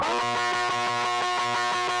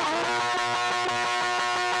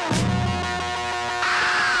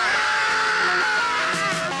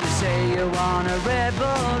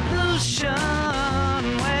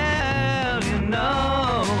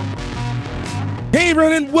Hey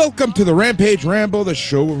everyone, and welcome to the Rampage Ramble, the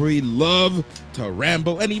show where we love to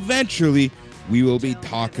ramble, and eventually we will be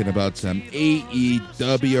talking about some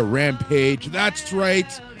AEW Rampage. That's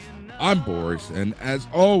right, I'm Boris, and as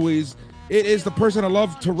always, it is the person I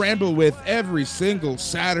love to ramble with every single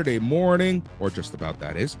Saturday morning, or just about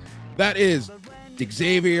that is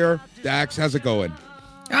Xavier. Dax, how's it going?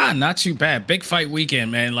 Not too bad. Big fight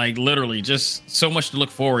weekend, man. Like literally just so much to look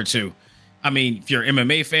forward to. I mean, if you're an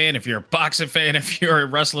MMA fan, if you're a boxing fan, if you're a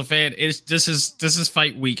wrestler fan, this is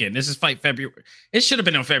fight weekend. This is fight February. It should have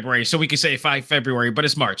been in February, so we could say fight February, but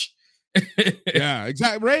it's March. Yeah,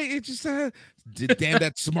 exactly. Right. It just damn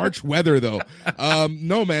that March weather though.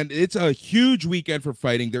 No man, it's a huge weekend for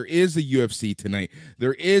fighting. There is the UFC tonight.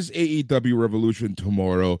 There is AEW Revolution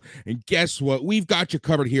tomorrow, and guess what? We've got you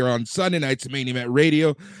covered here on Sunday Night's Main Event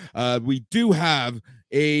Radio. We do have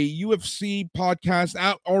a UFC podcast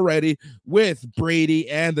out already with Brady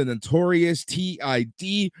and the Notorious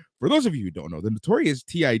TID. For those of you who don't know, the Notorious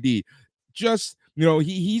TID, just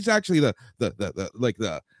he's actually the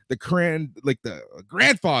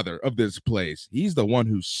grandfather of this place. He's the one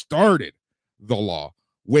who started the law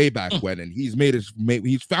way back when, and he's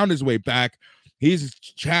found his way back. He's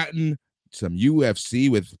chatting some UFC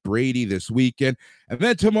with Brady this weekend, and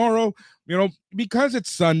then tomorrow, because it's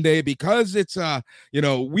Sunday, because it's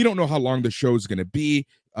we don't know how long the show is going to be.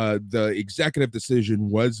 The executive decision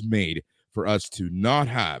was made for us to not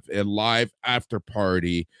have a live after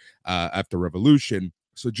party after Revolution.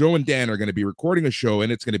 So Joe and Dan are going to be recording a show,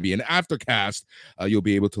 and it's going to be an aftercast. You'll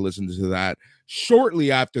be able to listen to that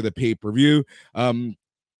shortly after the pay-per-view.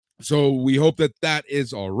 So we hope that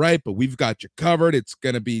is all right, but we've got you covered. It's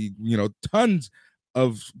going to be, tons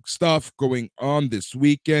of stuff going on this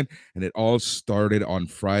weekend, and it all started on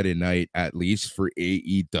Friday night, at least for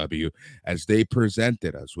AEW, as they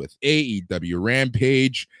presented us with AEW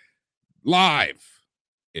Rampage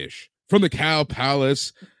live-ish from the Cow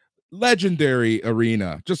Palace. Legendary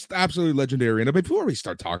arena, just absolutely legendary arena. But before we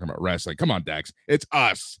start talking about wrestling, come on, Dax, it's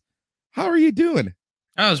us. How are you doing?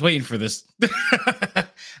 I was waiting for this.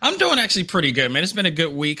 I'm doing actually pretty good, man. It's been a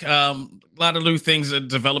good week. A lot of new things,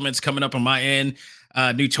 developments coming up on my end.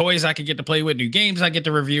 New toys I can get to play with, new games I get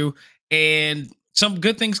to review, and some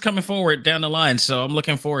good things coming forward down the line. So I'm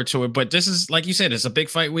looking forward to it. But this is, like you said, it's a big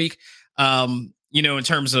fight week. In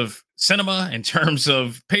terms of cinema, in terms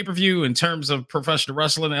of pay-per-view, in terms of professional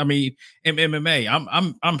wrestling, I mean, in MMA,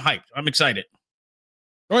 I'm hyped. I'm excited.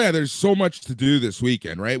 Oh yeah, there's so much to do this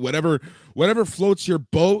weekend, right? Whatever floats your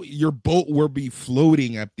boat will be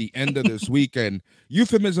floating at the end of this weekend.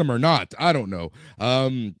 Euphemism or not, I don't know.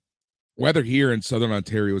 Weather here in Southern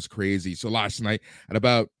Ontario is crazy. So last night at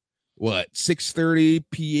about 6:30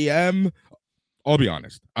 p.m., I'll be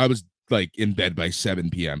honest, I was like in bed by 7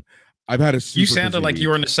 p.m. I've had You sounded like you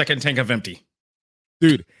were in the second tank of empty.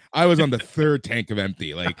 Dude, I was on the third tank of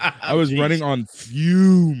empty. Like I was running on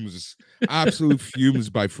fumes, absolute fumes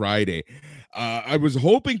by Friday. I was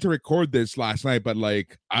hoping to record this last night, but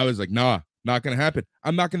I was like, nah, not going to happen.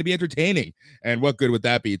 I'm not going to be entertaining. And what good would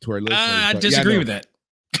that be to our listeners? I disagree with that.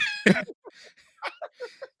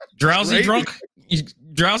 Drowsy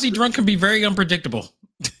drunk can be very unpredictable.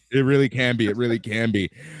 It really can be. It really can be.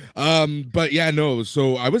 But yeah, no.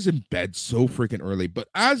 So I was in bed so freaking early. But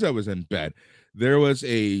as I was in bed, there was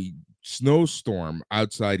a snowstorm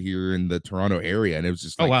outside here in the Toronto area, and it was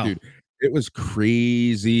just like, wow. Dude, it was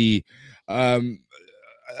crazy. I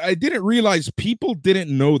didn't realize people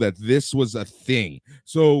didn't know that this was a thing.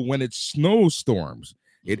 So when it's snowstorms,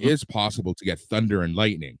 it is possible to get thunder and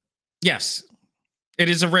lightning. Yes, it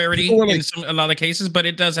is a rarity in a lot of cases, but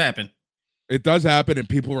it does happen. It does happen, and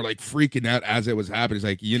people were like freaking out as it was happening. It's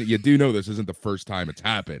like, you do know this isn't the first time it's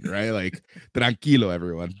happened, right? Like, tranquilo,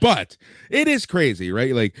 everyone. But it is crazy,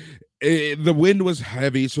 right? Like, the wind was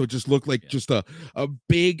heavy, so it just looked like just a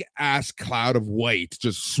big ass cloud of white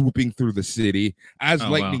just swooping through the city as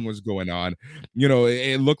lightning was going on.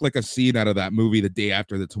 It looked like a scene out of that movie, The Day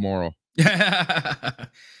After the Tomorrow.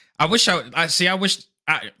 I wish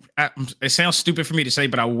it sounds stupid for me to say,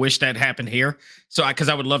 but I wish that happened here. So because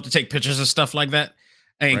I would love to take pictures of stuff like that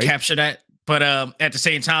and capture that. But at the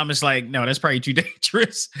same time, it's like, no, that's probably too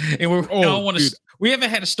dangerous. And I don't want to. We haven't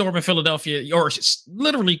had a storm in Philadelphia or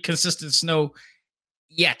literally consistent snow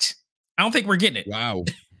yet. I don't think we're getting it. Wow.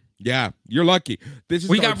 Yeah, you're lucky.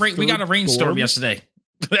 We got a rainstorm yesterday.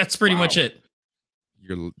 That's pretty much it.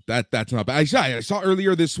 That's not bad. I saw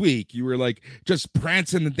earlier this week you were like just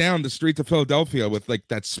prancing down the streets of Philadelphia with like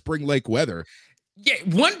that spring-like weather. Yeah,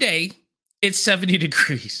 one day it's 70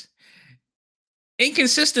 degrees.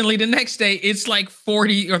 inconsistently the next day it's like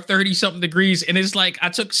 40 or 30 something degrees, and it's like I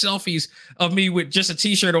took selfies of me with just a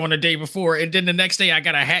t-shirt on the day before, and then the next day I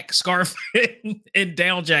got a hat, scarf, and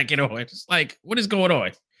down jacket on. It's like, what is going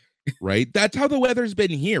on? Right, that's how the weather's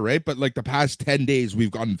been here, right? But like the past 10 days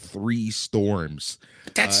we've gotten 3 storms.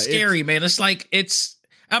 That's scary, man. It's like,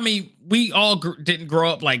 I mean, we all didn't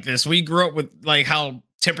grow up like this. We grew up with like how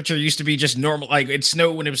temperature used to be just normal. Like it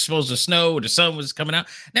snowed when it was supposed to snow, the sun was coming out.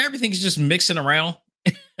 Now everything's just mixing around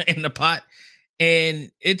in the pot.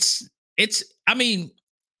 And I mean,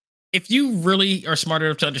 if you really are smart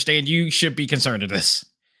enough to understand, you should be concerned of this.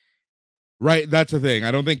 Right, that's the thing.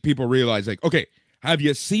 I don't think people realize, like, okay, have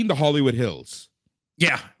you seen the Hollywood Hills?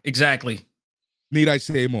 Yeah, exactly. Need I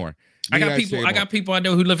say more? I got people I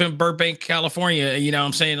know who live in Burbank, California. You know what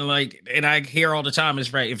I'm saying? Like, and I hear all the time,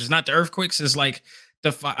 it's right. If it's not the earthquakes, it's like the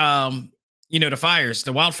the fires,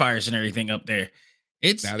 the wildfires and everything up there.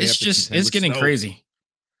 It's getting crazy.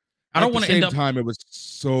 I don't want to end up. Time, it was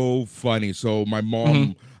so funny. So my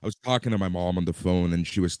mom, I was talking to my mom on the phone, and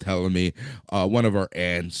she was telling me one of our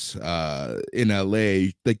aunts in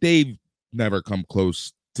LA, like they've never come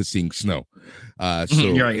close to seeing snow.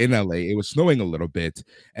 So right. In LA, it was snowing a little bit,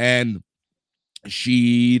 and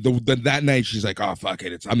that night she's like, "Oh fuck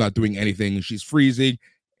it, I'm not doing anything." She's freezing.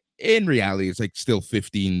 In reality, it's like still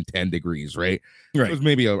 10 degrees, right? Right. It was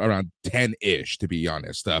maybe around 10-ish, to be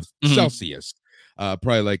honest, Celsius.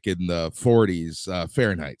 Probably like in the 40s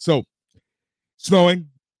Fahrenheit. So snowing,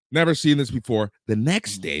 never seen this before. The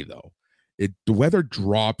next day, though, the weather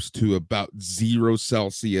drops to about 0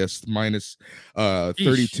 Celsius, minus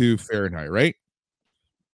 32 Fahrenheit, right?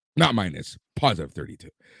 Not minus, positive 32.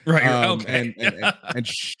 Right. Okay. And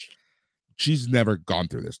she's never gone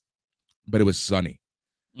through this, but it was sunny.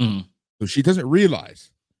 So she doesn't realize,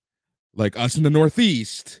 like us in the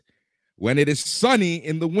Northeast, when it is sunny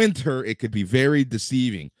in the winter, it could be very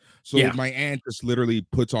deceiving. So my aunt just literally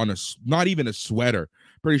puts on not even a sweater.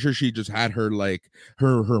 Pretty sure she just had her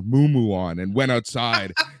muumuu on and went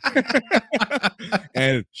outside.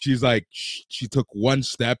 And she's like, she took one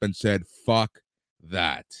step and said, "Fuck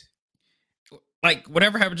that." Like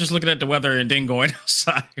whatever happened, just looking at the weather and then going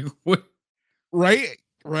outside. Right.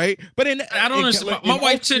 But I don't understand. My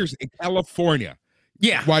wife in California.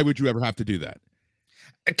 Yeah. Why would you ever have to do that?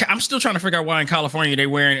 I'm still trying to figure out why in California they're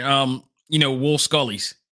wearing wool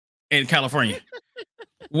scullies in California.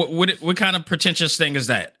 What kind of pretentious thing is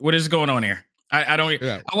that? What is going on here? I don't.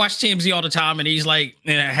 Yeah. I watch TMZ all the time, and he's like,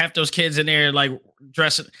 half those kids in there like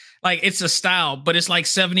dressing like it's a style, but it's like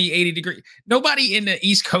 70, 80 degrees. Nobody in the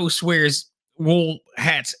East Coast wears wool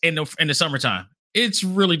hats in the summertime. It's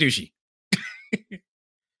really douchey.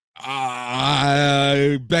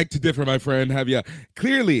 Beg to differ, my friend. Have you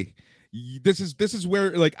clearly? This is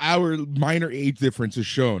where like our minor age difference is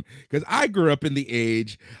shown, because I grew up in the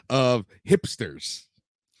age of hipsters.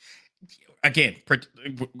 Again,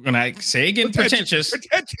 when I say again, pretentious.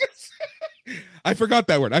 I forgot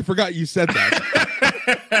that word. I forgot you said that.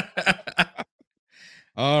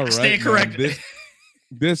 All right, stay corrected.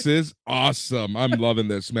 This is awesome. I'm loving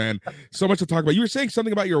this, man. So much to talk about. You were saying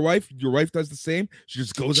something about your wife. Your wife does the same. She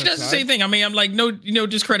just goes outside. She does the same thing. I mean, I'm like, no,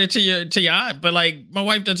 discredit to your aunt, but like my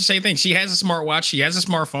wife does the same thing. She has a smartwatch. She has a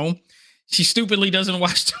smartphone. She stupidly doesn't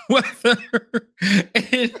watch the weather.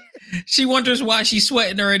 And she wonders why she's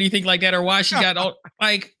sweating or anything like that, or why she got all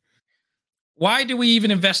like, why do we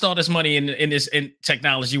even invest all this money in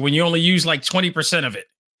technology when you only use like 20% of it?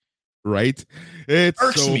 Right. It's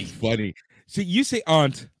irks so me. Funny. See, you say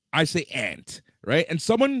aunt, I say aunt, right? And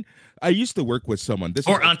I used to work with someone.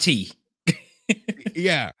 Or auntie.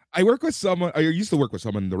 Yeah. I used to work with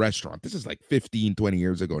someone in the restaurant. This is like 15, 20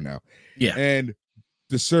 years ago now. Yeah. And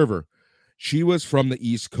the server, she was from the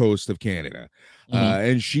East Coast of Canada.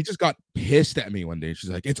 And she just got pissed at me one day. She's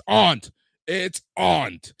like, "It's aunt. It's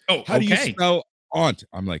aunt. Oh, how do you spell aunt?"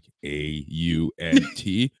 I'm like,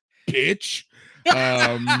 AUNT, bitch.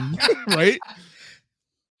 Right?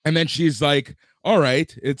 And then she's like, "All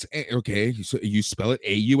right, it's okay. So you spell it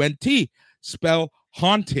AUNT. Spell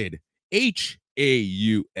haunted, HAUNT."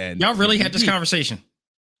 Y'all really had this conversation?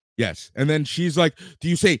 Yes. And then she's like, "Do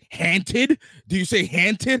you say haunted? Do you say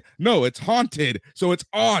haunted? No, it's haunted. So it's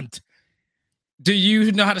aunt." Do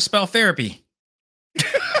you know how to spell therapy?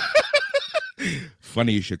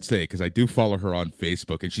 Funny you should say, because I do follow her on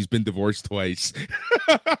Facebook, and she's been divorced twice.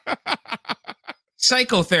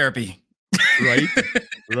 Psychotherapy. Right.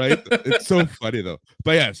 It's so funny though.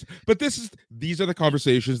 But yes, these are the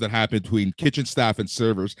conversations that happen between kitchen staff and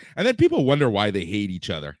servers, and then people wonder why they hate each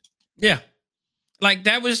other. Yeah, like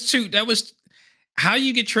that was how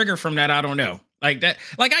you get triggered from that. I don't know. Like that,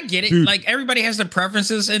 like I get it. Dude. Like everybody has their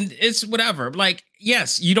preferences, and it's whatever. Like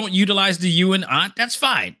yes, you don't utilize the you and aunt. That's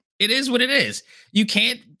fine. It is what it is. You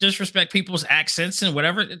can't disrespect people's accents and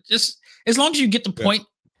whatever. It just as long as you get the Yeah. point,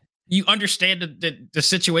 you understand the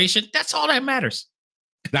situation. That's all that matters.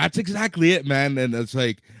 That's exactly it, man. And it's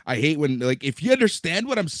like I hate when like if you understand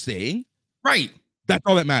what I'm saying, Right. that's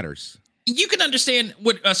all that matters. You can understand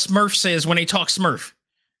what a Smurf says when they talk Smurf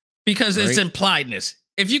because it's Right. impliedness.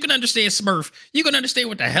 If you can understand Smurf, you can understand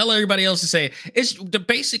what the hell everybody else is saying. It's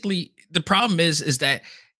basically the problem is that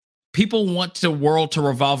people want the world to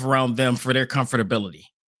revolve around them for their comfortability.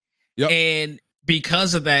 Yep. And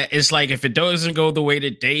because of that, it's like if it doesn't go the way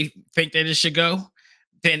that they think that it should go,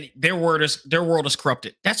 then their world is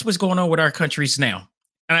corrupted. That's what's going on with our countries now.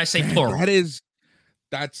 And I say Man, plural.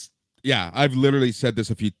 that's yeah, I've literally said this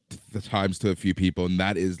a few times to a few people, and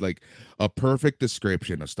that is like a perfect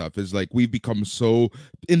description of stuff. Is like we've become so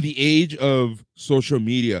in the age of social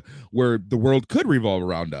media where the world could revolve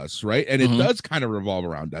around us, right? And it Mhm. does kind of revolve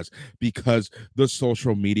around us because the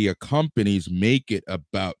social media companies make it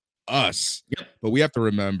about us. Yep. But we have to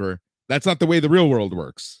remember that's not the way the real world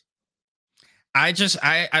works. I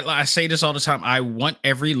say this all the time. I want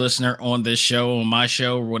every listener on this show, on my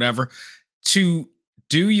show, or whatever, to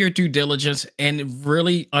do your due diligence and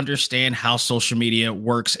really understand how social media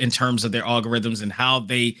works in terms of their algorithms and how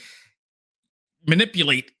they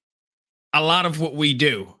manipulate a lot of what we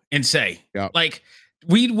do and say. Yeah. Like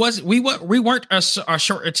we weren't a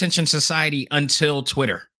short attention society until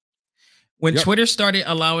Twitter. When Yep. Twitter started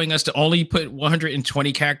allowing us to only put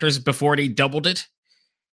 120 characters before they doubled it,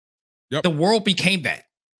 Yep. the world became that.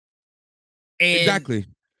 And Exactly.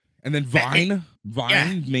 And then Vine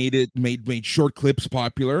made short clips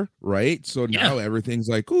popular, right? So now everything's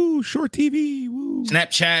like, ooh, short TV, woo.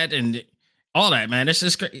 Snapchat and all that, man. It's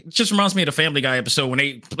just great. It just reminds me of the Family Guy episode when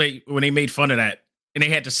they made fun of that and they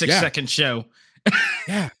had the 6-second show.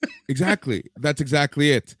 Yeah, exactly. That's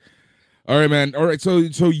exactly it. All right, man. All right. So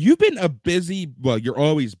you've been you're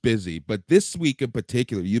always busy, but this week in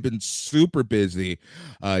particular, you've been super busy.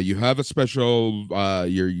 You have a special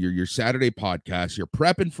your Saturday podcast. You're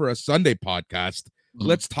prepping for a Sunday podcast. Mhm.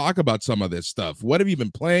 Let's talk about some of this stuff. What have you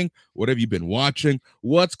been playing? What have you been watching?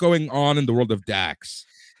 What's going on in the world of Dax?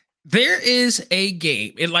 There is a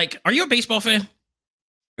game. Are you a baseball fan?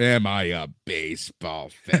 Am I a baseball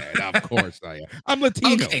fan? Of course I am. I'm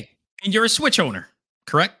Latino. Okay. And you're a Switch owner,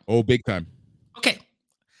 correct? Oh, big time. Okay.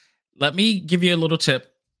 Let me give you a little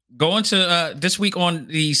tip. Go into this week on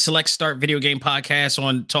the Select Start Video Game Podcast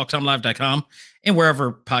on TalkTimeLive.com and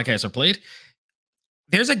wherever podcasts are played.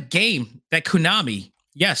 There's a game that Konami,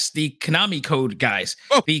 yes, the Konami Code guys,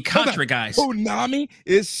 the Contra guys. Konami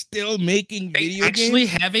is still making video actually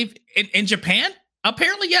games? have in Japan?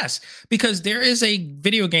 Apparently, yes, because there is a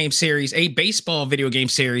video game series, a baseball video game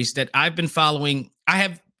series that I've been following. I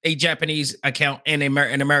have a Japanese account and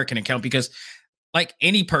an American account because, like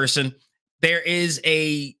any person, there is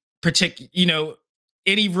a particular,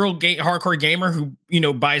 any real hardcore gamer who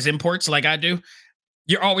buys imports like I do.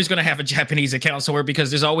 You're always going to have a Japanese account somewhere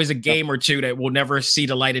because there's always a game or two that will never see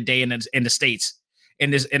the light of day in the States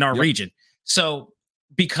in our region. So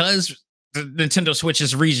because the Nintendo Switch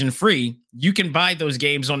is region free, you can buy those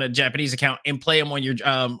games on a Japanese account and play them on your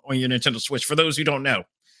Nintendo Switch. For those who don't know,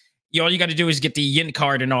 all you got to do is get the yen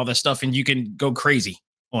card and all that stuff, and you can go crazy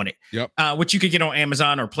on it. Yep. Which you could get on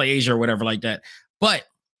Amazon or PlayAsia or whatever like that. But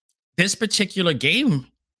this particular game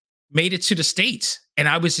made it to the States, and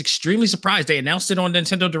I was extremely surprised. They announced it on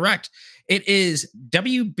Nintendo Direct. It is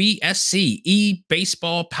WBSC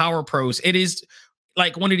Baseball Power Pros. It is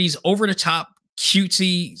like one of these over-the-top,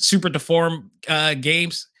 cutesy, super deformed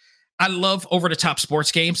games. I love over-the-top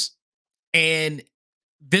sports games, and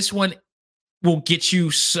this one will get you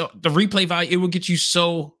the replay value. It will get you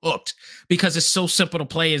so hooked because it's so simple to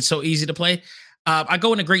play and so easy to play. I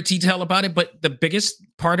go into great detail about it, but the biggest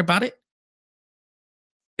part about it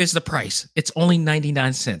is the price. It's only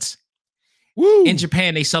 99 cents. Woo. In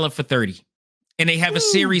Japan, they sell it for 30. And they have a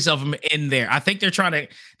series of them in there. I think they're trying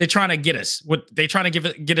to get us. What they're trying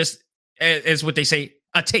to get us as what they say,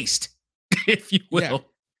 a taste, if you will. Yeah.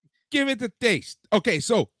 Give it the taste. Okay,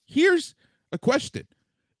 so here's a question.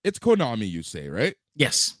 It's Konami, you say, right?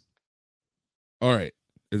 Yes. All right.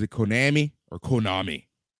 Is it Konami or Konami?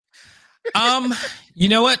 You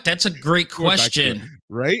know what? That's a great question.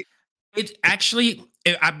 Right? It actually,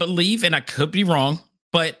 I believe, and I could be wrong,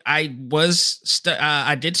 but I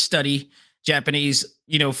did study Japanese,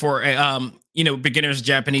 for beginner's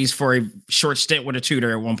Japanese for a short stint with a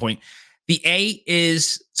tutor at one point. The A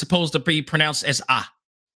is supposed to be pronounced as A.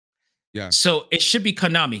 Yeah. So it should be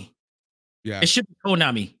Konami. Yeah. It should be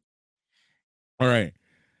Konami. All right.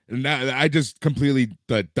 Now I just completely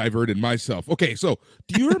diverted myself. Okay, so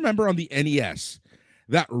do you remember on the NES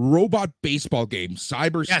that robot baseball game,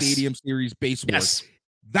 Cyber Yes. Stadium Series Base Wars? Yes.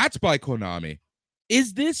 That's by Konami.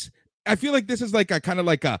 Is this? I feel like this is like a kind of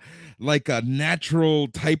like a natural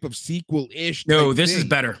type of sequel ish No, type this is thing.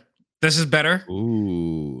 better. This is better.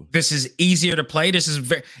 Ooh, This is easier to play. This is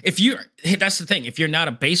very, if you, that's the thing. If you're not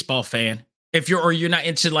a baseball fan, if you're, or you're not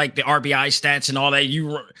into like the RBI stats and all that,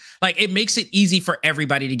 you like, it makes it easy for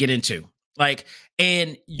everybody to get into. Like,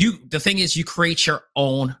 and the thing is, you create your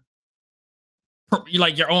own,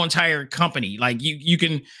 like your own entire company. Like you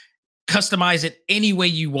can customize it any way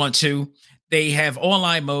you want to. They have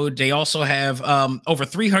online mode. They also have over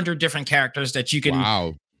 300 different characters that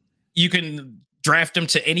wow. you can draft them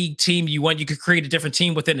to any team you want. You could create a different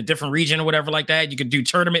team within a different region or whatever like that. You could do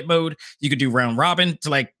tournament mode. You could do round robin to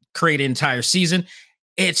like create an entire season.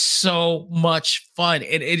 It's so much fun.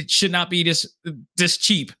 It should not be this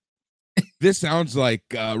cheap. This sounds like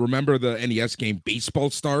remember the NES game Baseball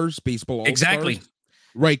Stars, Baseball All Exactly. Stars?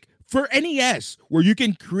 Right. For NES, where you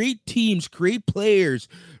can create teams, create players,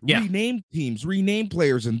 Yeah. rename teams, rename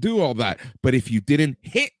players, and do all that. But if you didn't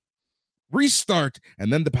hit restart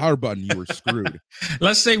and then the power button, you were screwed.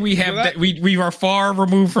 Let's say we have that we are far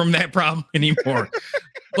removed from that problem anymore.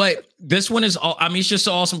 But this one is all, I mean, it's just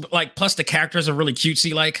so awesome. Like, plus the characters are really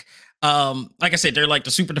cutesy. Like I said, they're like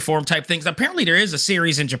the super deformed type things. Apparently there is a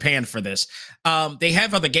series in Japan for this. They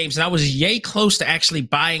have other games, and I was yay close to actually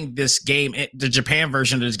buying this game, the Japan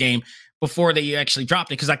version of this game, before they actually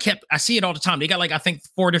dropped it. Cause I see it all the time. They got like, I think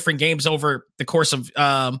 4 different games over the course of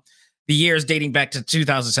the years dating back to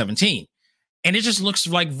 2017. And it just looks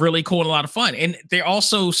like really cool and a lot of fun. And there are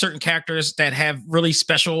also certain characters that have really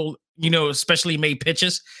special, specially made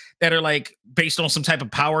pitches that are like based on some type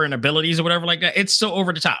of power and abilities or whatever like that. It's so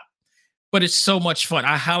over the top, but it's so much fun.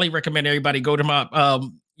 I highly recommend everybody go to my,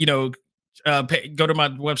 go to my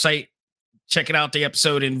website, check it out, the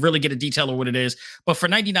episode, and really get a detail of what it is. But for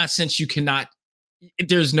 99 cents, you cannot,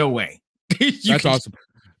 there's no way. That's awesome.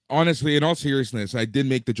 Honestly, in all seriousness, I did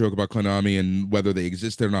make the joke about Konami and whether they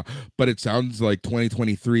exist or not, but it sounds like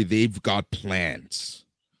 2023, they've got plans.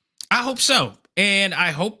 I hope so. And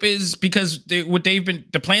I hope is because the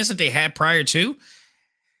plans that they had prior to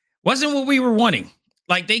wasn't what we were wanting.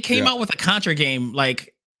 Like, they came out with a Contra game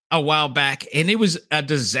like a while back, and it was a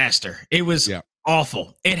disaster. It was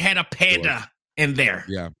awful. It had a panda in there.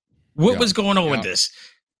 Yeah. What was going on with this?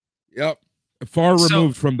 Yep. Far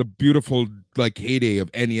removed from the beautiful like heyday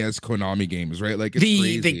of NES Konami games, right? Like, it's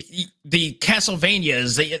crazy. The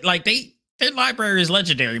Castlevanias, their library is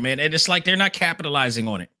legendary, man, and it's like they're not capitalizing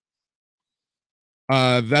on it.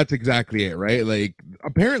 That's exactly it, right? Like,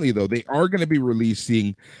 apparently though, they are going to be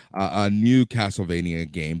releasing a new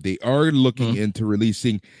Castlevania game. They are looking into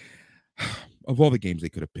releasing, of all the games they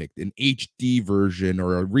could have picked, an HD version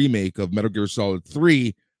or a remake of Metal Gear Solid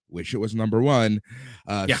 3. Wish it was number 1.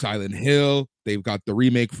 Silent Hill. They've got the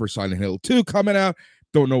remake for Silent Hill 2 coming out.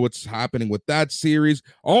 Don't know what's happening with that series.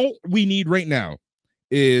 All we need right now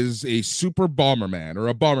is a Super Bomberman or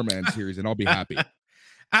a Bomberman series, and I'll be happy.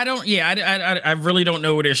 I really don't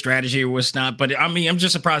know what their strategy was not, but I mean, I'm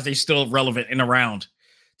just surprised they're still relevant and around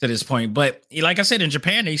to this point. But like I said, in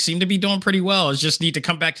Japan, they seem to be doing pretty well. It's just need to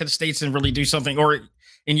come back to the States and really do something, or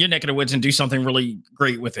in your neck of the woods and do something really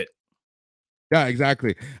great with it. Yeah,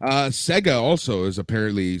 exactly. Sega also is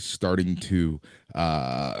apparently starting to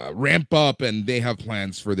ramp up, and they have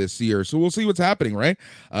plans for this year. So we'll see what's happening, right?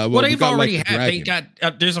 Well, they've already had. They got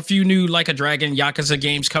there's a few new Like a Dragon Yakuza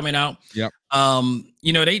games coming out. Yep.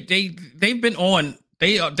 They've been on.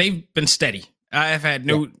 They've been steady. I have had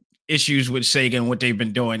no issues with Sega and what they've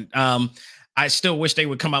been doing. I still wish they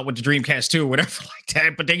would come out with the Dreamcast 2 or whatever like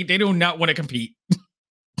that, but they do not want to compete.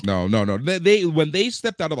 No. They when they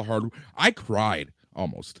stepped out of the hardware, I cried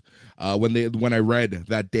almost when I read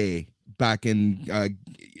that day back in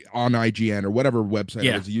on IGN or whatever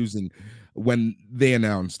website I was using when they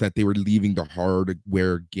announced that they were leaving the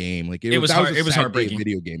hardware game. Like, it was heartbreaking.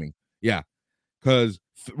 Video gaming, because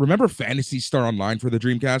remember Phantasy Star Online for the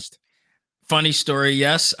Dreamcast? Funny story,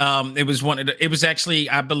 yes. It was it was actually,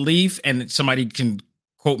 I believe, and somebody can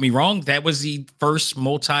quote me wrong, that was the first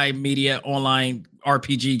multimedia online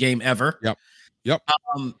RPG game ever. Yep.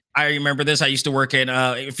 I remember this. I used to work at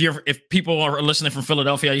if people are listening from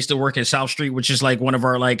Philadelphia, I used to work at South Street, which is like one of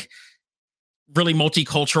our like really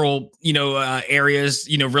multicultural, areas,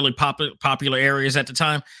 really popular areas at the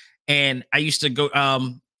time. And I used to go,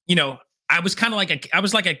 I was kind of like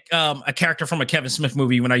a character from a Kevin Smith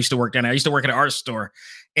movie when I used to work down there. I used to work at an art store,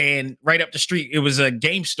 and right up the street, it was a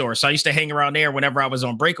game store. So I used to hang around there whenever I was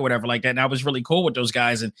on break or whatever like that. And I was really cool with those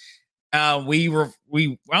guys. And We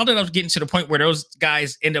wound up getting to the point where those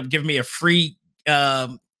guys end up giving me a free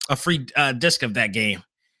disc of that game,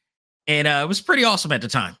 and it was pretty awesome at the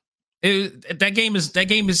time. That game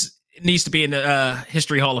is needs to be in the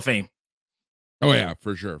History Hall of Fame. Oh yeah,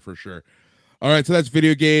 for sure, for sure. All right, so that's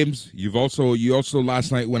video games. You also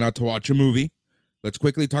last night went out to watch a movie. Let's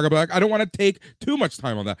quickly talk about. I don't want to take too much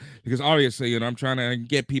time on that because obviously, I'm trying to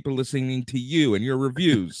get people listening to you and your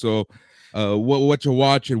reviews. So, what you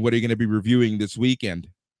watch and what are you going to be reviewing this weekend?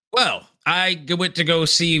 Well, I went to go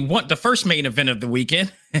see the first main event of the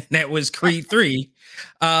weekend, and that was Creed 3.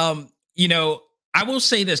 I will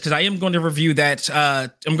say this because I am going to review that.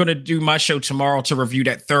 I'm going to do my show tomorrow to review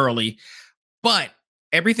that thoroughly. But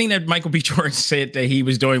everything that Michael B. Jordan said that he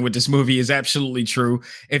was doing with this movie is absolutely true.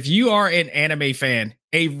 If you are an anime fan,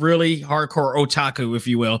 a really hardcore otaku, if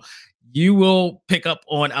you will pick up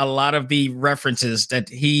on a lot of the references that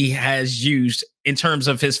he has used in terms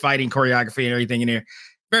of his fighting choreography and everything in there.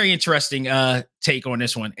 Very interesting take on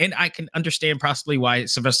this one. And I can understand possibly why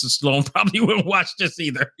Sylvester Stallone probably wouldn't watch this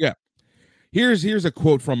either. Yeah. Here's a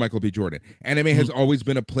quote from Michael B. Jordan. Anime has always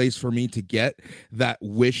been a place for me to get that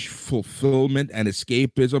wish fulfillment and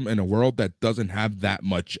escapism in a world that doesn't have that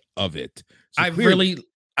much of it. So I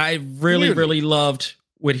really loved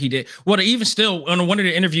what he did. Well, even still, on one of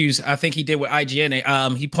the interviews I think he did with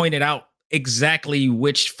IGN, he pointed out exactly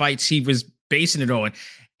which fights he was basing it on.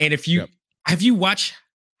 And if you have you watched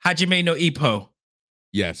Hajime no Ippo?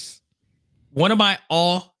 Yes. One of my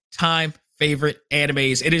all-time favorite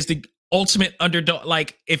animes. It is the ultimate underdog.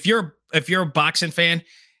 Like if you're a boxing fan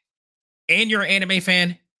and you're an anime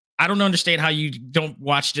fan, I don't understand how you don't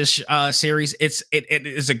watch this series. It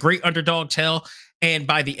is a great underdog tale, and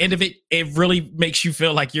by the end of it, it really makes you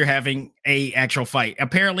feel like you're having a actual fight.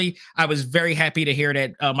 Apparently, I was very happy to hear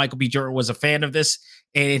that Michael B. Jordan was a fan of this,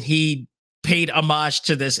 and he paid homage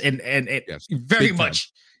to this, and it very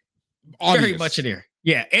much in there.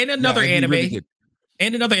 Yeah, and another anime. Really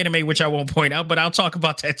and another anime, which I won't point out, but I'll talk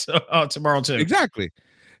about that tomorrow too. Exactly.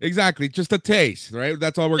 Just a taste, right?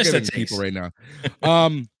 That's all we're getting people right now.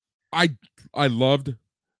 I loved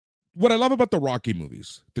what I love about the Rocky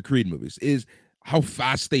movies, the Creed movies, is how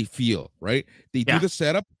fast they feel, right? They do the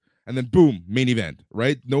setup and then boom, main event,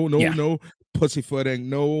 right? No pussyfooting,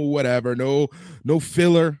 no whatever, no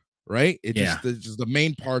filler, right? It's just the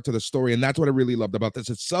main parts of the story, and that's what I really loved about this.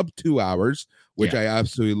 It's sub 2 hours, which I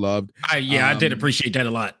absolutely loved. I did appreciate that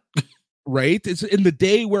a lot. Right? It's in the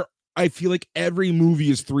day where I feel like every movie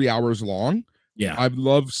is 3 hours long. Yeah. I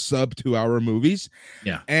love sub 2 hour movies.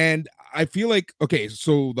 Yeah. And I feel like, okay,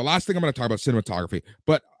 so the last thing I'm going to talk about cinematography,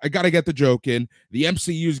 but I got to get the joke in. The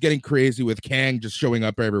MCU is getting crazy with Kang just showing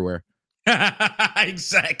up everywhere.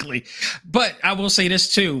 Exactly. But I will say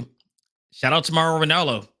this too. Shout out to Mauro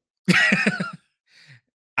Ranallo.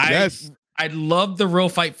 I love the real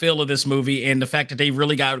fight feel of this movie and the fact that they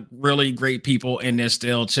really got really great people in this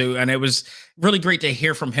still too. And it was really great to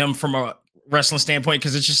hear from him from a wrestling standpoint,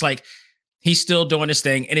 because it's just like he's still doing his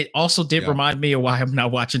thing. And it also did remind me of why I'm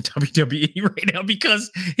not watching WWE right now, because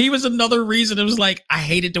he was another reason. It was like I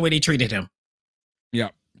hated the way they treated him. Yeah,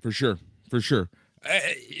 for sure.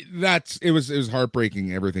 It was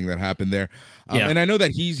heartbreaking, everything that happened there. And I know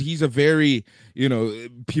that he's a very,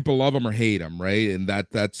 people love him or hate him, right? And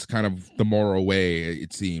that's kind of the moral way,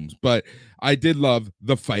 it seems. But I did love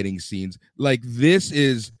the fighting scenes. Like, this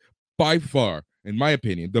is by far, in my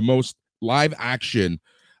opinion, the most live action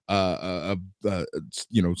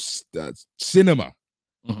cinema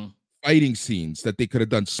fighting scenes that they could have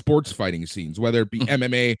done. Sports fighting scenes, whether it be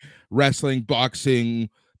MMA, wrestling, boxing,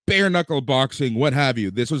 bare knuckle boxing, what have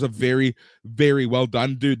you. This was a very, very well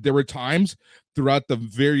done, dude. There were times throughout the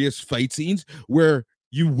various fight scenes where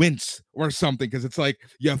you wince or something, because it's like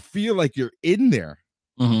you feel like you're in there.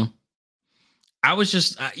 I was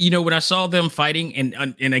just, when I saw them fighting,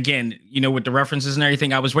 and again, with the references and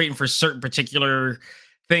everything, I was waiting for certain particular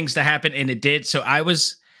things to happen, and it did. So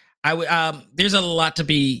there's a lot to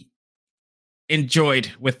be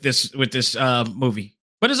enjoyed with this movie.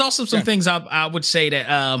 But there's also some things I would say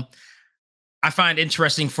that I find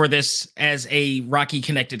interesting for this as a Rocky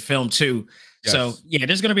connected film too. Yes. So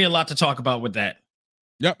there's going to be a lot to talk about with that.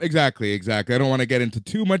 Yep, exactly. I don't want to get into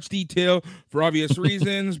too much detail for obvious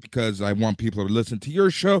reasons, because I want people to listen to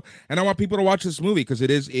your show, and I want people to watch this movie because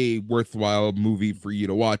it is a worthwhile movie for you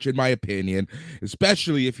to watch, in my opinion,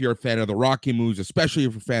 especially if you're a fan of the Rocky movies, especially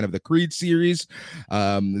if you're a fan of the Creed series.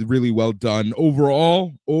 Really well done.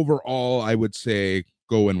 Overall, I would say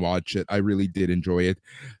go and watch it. I really did enjoy it.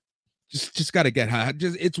 Just got to get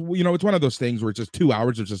it's one of those things where it's just 2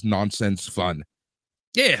 hours of just nonsense fun.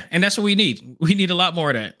 Yeah, and that's what we need. We need a lot more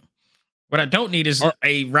of that. What I don't need is Are-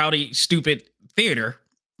 a rowdy, stupid theater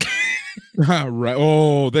right.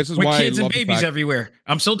 Oh, this is with why kids I and love the babies fact. everywhere.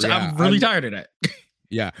 Yeah, I'm really tired of that.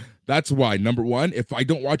 yeah, that's why. Number one, if I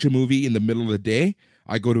don't watch a movie in the middle of the day,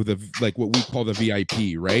 I go to the like what we call the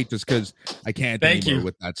VIP, right? Just because I can't Thank anymore you.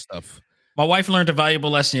 with that stuff. My wife learned a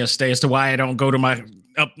valuable lesson yesterday as to why I don't go to my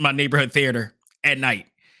neighborhood theater at night.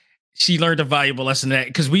 She learned a valuable lesson that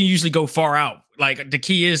because we usually go far out. Like the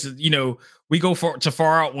key is, we go to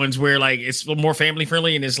far out ones where like it's more family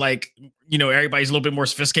friendly and it's like, everybody's a little bit more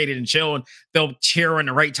sophisticated and chill and they'll cheer in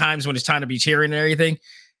the right times when it's time to be cheering and everything.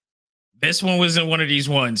 This one wasn't one of these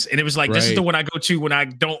ones. And it was like, this is the Right. one I go to when I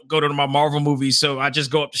don't go to my Marvel movies. So I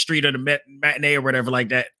just go up the street or the matinee or whatever like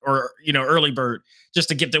that, or, early bird just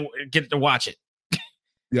to get to watch it.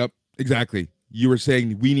 Yep. Exactly. You were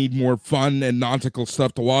saying we need more fun and nautical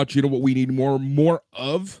stuff to watch. You know what we need more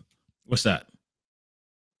of? What's that?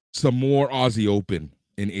 Some more Aussie Open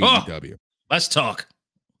in Oh, AEW. let's talk.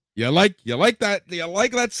 You like that? You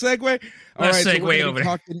like that segue? All Let's right, segue so we're gonna over be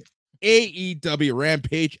there. talking AEW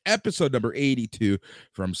Rampage, episode number 82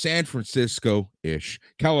 from San Francisco-ish,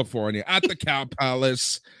 California, at the Cow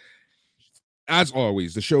Palace. As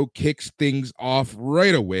always, the show kicks things off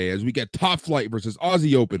right away as we get Top Flight versus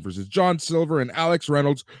Aussie Open versus John Silver and Alex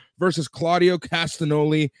Reynolds versus Claudio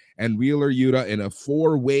Castagnoli and Wheeler Yuta in a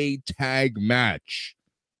 4-way tag match.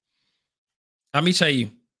 Let me tell you,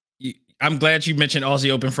 I'm glad you mentioned Aussie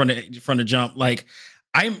Open from the jump. Like,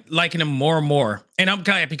 I'm liking them more and more, and I'm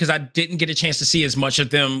glad because I didn't get a chance to see as much of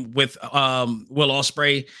them with Will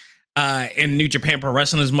Ospreay in New Japan Pro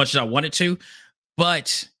Wrestling as much as I wanted to.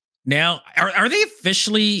 But now, are they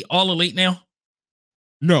officially All Elite now?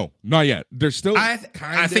 No, not yet. They're still. I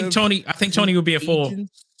think Tony would be a full.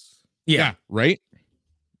 agents. Yeah, right.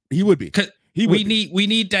 He would be. He would we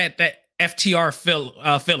need that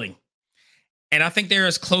FTR filling. And I think they're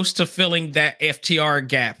as close to filling that FTR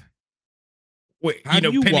gap. Have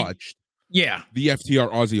you watched Yeah. the FTR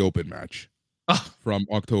Aussie Open match from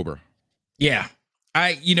October? Yeah.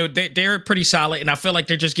 They're pretty solid, and I feel like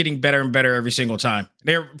they're just getting better and better every single time.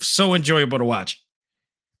 They're so enjoyable to watch.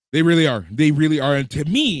 They really are. They really are. And to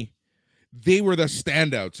me, they were the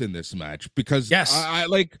standouts in this match because Yes. I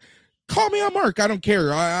like. Call me a mark. I don't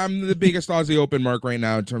care. I'm the biggest Aussie Open mark right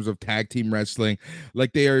now in terms of tag team wrestling.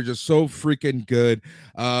 Like, they are just so freaking good.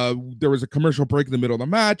 There was a commercial break in the middle of the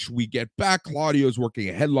match. We get back. Claudio's working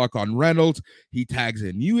a headlock on Reynolds. He tags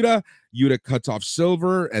in Yuta. Yuta cuts off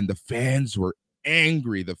Silver, and the fans were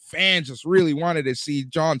angry. The fans just really wanted to see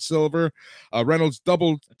John Silver. Reynolds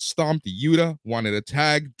double stomped Yuta, wanted a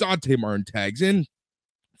tag. Dante Martin tags in.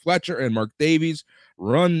 Fletcher and Mark Davies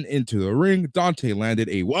run into the ring. Dante landed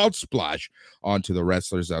a wild splash onto the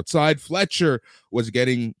wrestlers outside. Fletcher was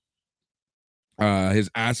getting his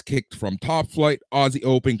ass kicked from Top Flight. Aussie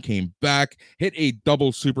Open came back, hit a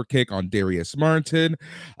double super kick on Darius Martin.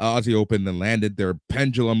 Aussie Open then landed their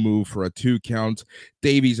pendulum move for a 2 count.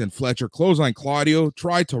 Davies and Fletcher clothesline Claudio,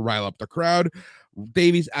 tried to rile up the crowd.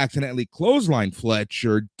 Davies accidentally clotheslined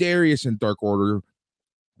Fletcher. Darius and Dark Order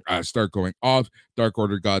start going off. Dark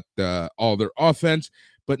Order got all their offense,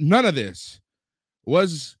 but none of this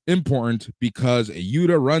was important because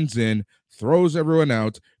Yuta runs in, throws everyone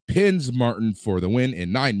out, pins Martin for the win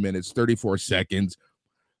in 9 minutes 34 seconds.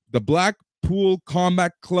 The Blackpool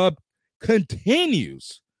Combat Club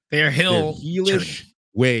continues their heelish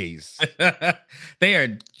ways. They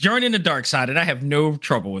are joining the dark side, and I have no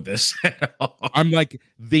trouble with this at all. I'm like,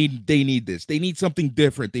 they need this. They need something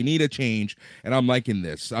different. They need a change, and I'm liking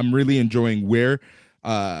this. I'm really enjoying where,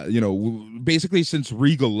 basically since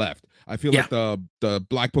Regal left, I feel like the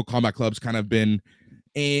Blackpool Combat Club's kind of been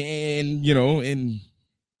in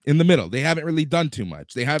the middle. They haven't really done too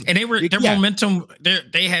much. They have, and their momentum.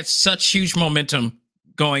 They had such huge momentum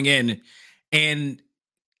going in, and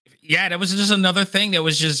yeah, that was just another thing that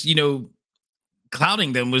was just,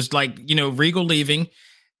 clouding them was like, Regal leaving,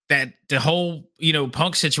 that the whole,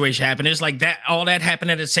 Punk situation happened. It's like that, all that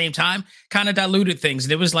happened at the same time kind of diluted things.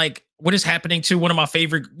 And it was like, what is happening to one of my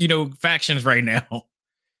favorite, factions right now?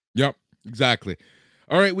 Yep, exactly.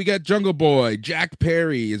 All right, we got Jungle Boy. Jack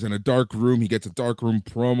Perry is in a dark room. He gets a dark room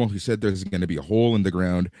promo. He said there's going to be a hole in the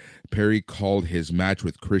ground. Perry called his match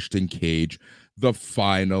with Christian Cage the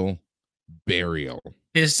final burial.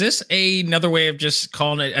 Is this another way of just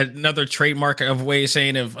calling it another trademark of way of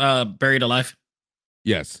saying of buried alive?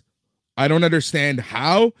 Yes. I don't understand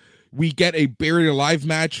how we get a buried alive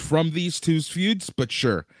match from these two feuds, but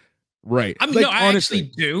sure. Right. I mean, like, no, I honestly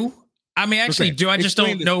do. I mean, I actually do. I just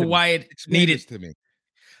don't know why it needed to me.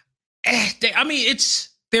 I mean, it's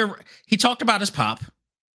there. He talked about his pop.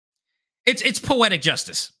 It's poetic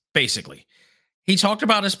justice, basically. He talked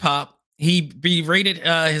about his pop. he berated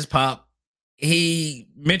his pop. He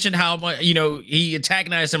mentioned how much, he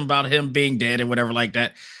antagonized him about him being dead and whatever like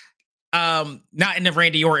that. Not in the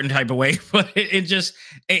Randy Orton type of way, but it just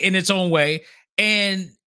in its own way.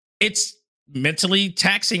 And it's mentally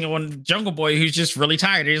taxing on Jungle Boy, who's just really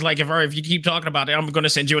tired. He's like, if you keep talking about it, I'm going to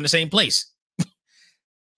send you in the same place.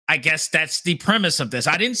 I guess that's the premise of this.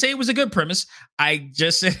 I didn't say it was a good premise. I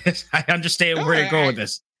just said I understand where to go with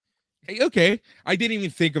this. Okay, I didn't even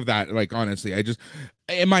think of that. Like, honestly, I just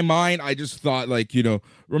in my mind, I just thought, like,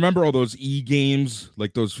 remember all those games,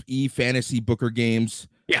 like those fantasy booker games.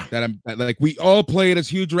 Yeah, that we all played as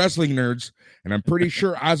huge wrestling nerds, and I'm pretty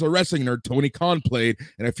sure as a wrestling nerd, Tony Khan played,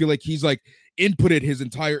 and I feel like he's like inputted his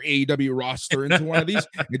entire AEW roster into one of these.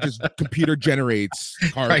 It just computer generates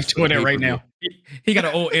cards. Right, doing it right now. He got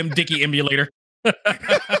an old Dicky emulator.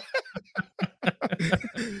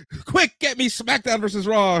 Quick, get me SmackDown versus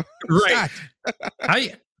Raw.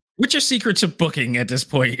 Right. What's your secret to booking at this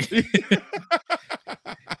point?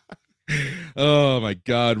 Oh my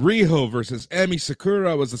God. Riho versus Emi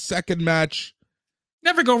Sakura was the second match.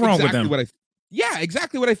 Never go wrong with them.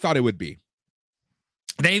 Exactly what I thought it would be.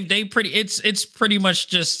 It's pretty much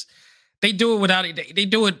just they do it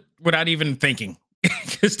without even thinking,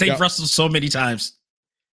 because they've wrestled so many times.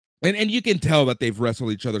 And you can tell that they've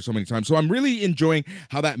wrestled each other so many times. So I'm really enjoying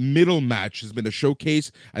how that middle match has been a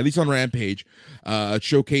showcase, at least on Rampage, a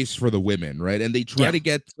showcase for the women, right? And they try to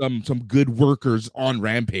get some good workers on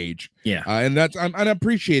Rampage. Yeah. And I'm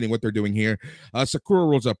appreciating what they're doing here. Sakura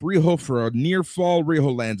rolls up Riho for a near fall.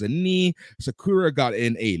 Riho lands a knee. Sakura got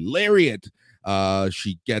in a lariat.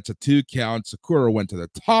 She gets a 2 count. Sakura went to the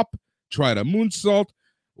top, tried a moonsault.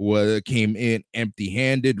 Came in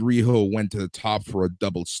empty-handed. Riho went to the top for a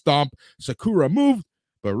double stomp. Sakura moved,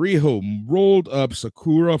 but Riho rolled up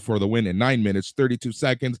Sakura for the win in 9 minutes, 32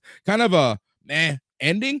 seconds. Kind of a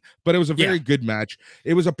ending, but it was a very good match.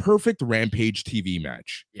 It was a perfect Rampage TV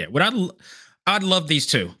match. Yeah, I'd love these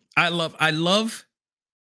two. I love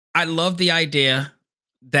the idea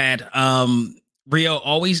that Riho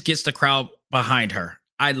always gets the crowd behind her.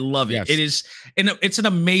 I love it. Yes. It is, and it's an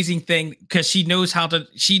amazing thing because she knows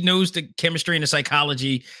the chemistry and the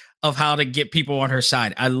psychology of how to get people on her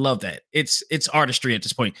side. I love that. It's artistry at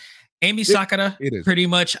this point. Emi Sakura, pretty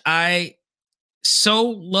much. I so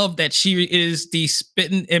love that she is the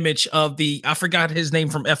spitting image of I forgot his name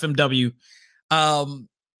from FMW.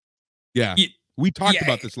 We talked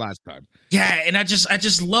about this last time. Yeah, and I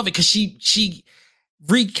just love it because she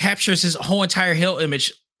recaptures his whole entire heel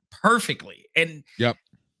image perfectly. And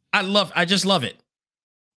I just love it.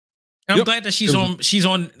 And I'm glad that she's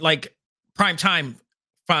on like prime time.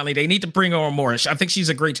 Finally, they need to bring her on more. I think she's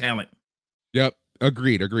a great talent. Yep.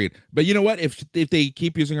 Agreed. But you know what? If they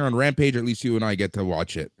keep using her on Rampage, at least you and I get to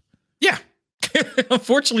watch it. Yeah.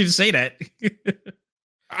 Unfortunately to say that.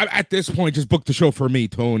 At this point, just book the show for me,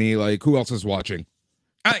 Tony. Like, who else is watching?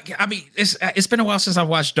 I mean, it's been a while since I've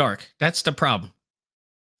watched Dark. That's the problem.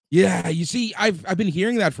 Yeah, you see, I've been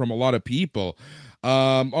hearing that from a lot of people.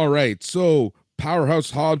 All right, so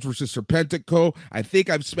Powerhouse Hobbs versus Serpentico. I think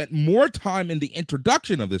I've spent more time in the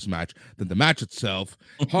introduction of this match than the match itself.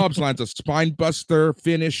 Hobbs lands a spine buster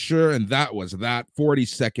finisher, and that was that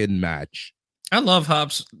 40-second match. I love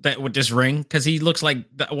Hobbs with this ring because he looks like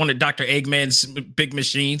one of Dr. Eggman's big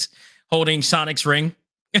machines holding Sonic's ring.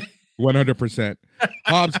 100%.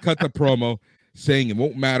 Hobbs cut the promo saying it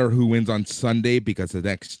won't matter who wins on Sunday because the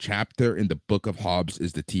next chapter in the book of Hobbs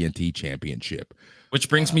is the TNT Championship. Which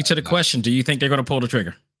brings me to the question. Do you think they're going to pull the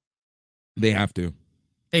trigger? They have to.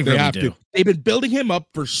 They really have to. They've been building him up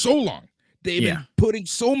for so long. They've been putting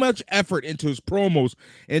so much effort into his promos,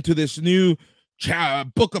 into this new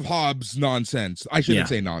book of Hobbs nonsense. I shouldn't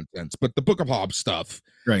say nonsense, but the book of Hobbs stuff.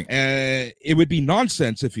 Right. It would be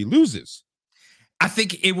nonsense if he loses. I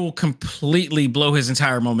think it will completely blow his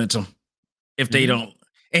entire momentum if they don't.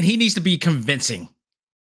 And he needs to be convincing.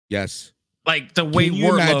 Yes. Like the way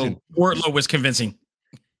Wardlow was convincing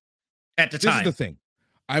at the time. This is the thing.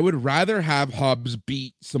 I would rather have Hobbs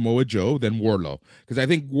beat Samoa Joe than Wardlow because I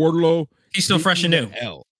think Wardlow, he's still fresh and new.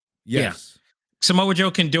 Yes. Yeah. Samoa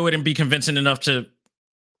Joe can do it and be convincing enough to,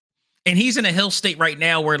 and he's in a hill state right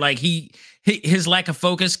now where like his lack of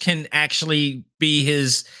focus can actually be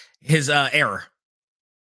his error.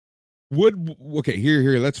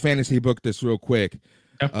 Here, let's fantasy book this real quick.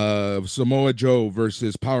 Samoa Joe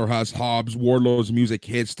versus Powerhouse Hobbs. Wardlow's music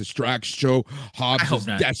hits, distracts Joe. Hobbs just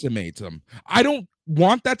decimates him. I don't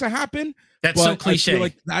want that to happen. That's so cliche. I feel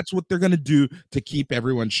like that's what they're gonna do to keep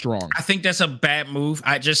everyone strong. I think that's a bad move.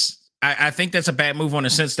 I think that's a bad move on the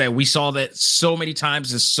sense that we saw that so many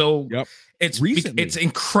times. It's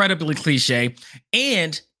incredibly cliche.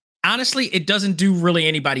 And honestly, it doesn't do really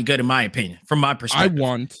anybody good, in my opinion, from my I perspective.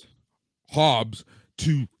 want Hobbs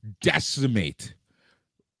to decimate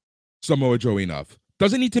Samoa Joe enough.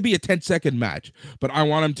 Doesn't need to be a 10-second match, but I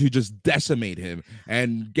want him to just decimate him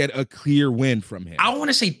and get a clear win from him. I want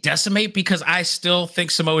to say decimate because I still think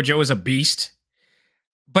Samoa Joe is a beast,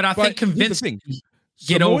 but I think convince get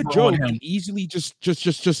Samoa Joe on him. Can easily just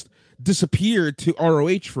disappear to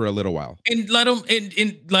ROH for a little while and let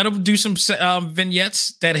him do some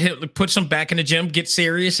vignettes that put some back in the gym, get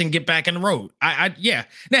serious, and get back in the road. Yeah.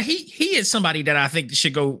 Now he is somebody that I think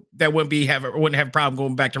should go. That wouldn't have a problem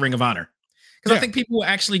going back to Ring of Honor because I think people will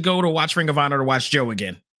actually go to watch Ring of Honor to watch Joe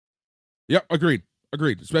again. Yep, agreed.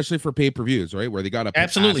 Especially for pay-per-views, right, where they got to put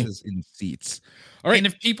asses in seats. All right, and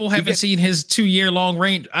if people haven't seen his 2-year-long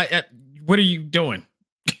reign, what are you doing?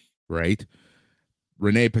 Right.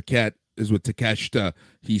 Renee Paquette is with Takeshita.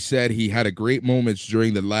 He said he had a great moments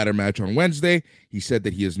during the ladder match on Wednesday. He said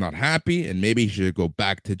that he is not happy and maybe he should go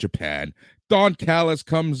back to Japan. Don Callis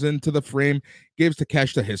comes into the frame, gives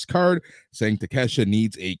Takeshita his card, saying Takeshita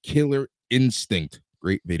needs a killer instinct.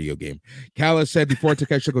 Great video game. Callis said before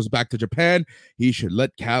Takeshita goes back to Japan, he should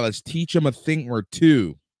let Callis teach him a thing or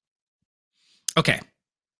two. Okay.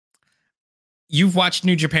 You've watched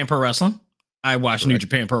New Japan Pro Wrestling. I watched New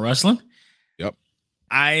Japan Pro Wrestling. Yep.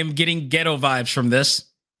 I am getting ghetto vibes from this.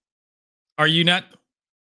 Are you not?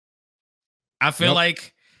 I feel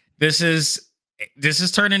like this is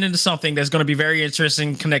turning into something that's going to be very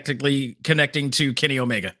interesting connecting to Kenny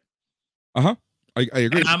Omega. I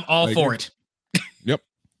agree. And I'm all for it. Yep.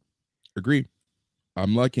 Agree.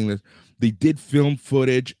 I'm liking this. They did film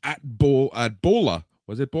footage at Bola.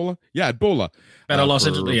 Was it Bola? Yeah, at Bola. Battle of Los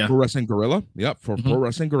Angeles. Yeah. Pro Wrestling Gorilla. Yep, for Pro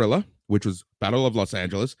Wrestling Gorilla, which was Battle of Los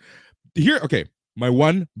Angeles. My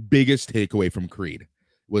one biggest takeaway from Creed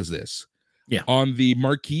was this. Yeah. On the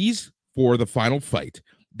marquees for the final fight,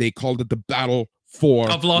 they called it the Battle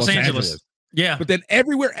of Los Angeles. Yeah. But then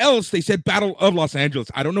everywhere else, they said Battle of Los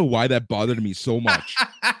Angeles. I don't know why that bothered me so much.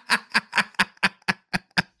 At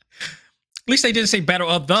least they didn't say Battle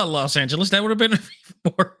of the Los Angeles. That would have been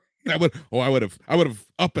more. I would have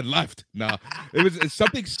up and left. No, it's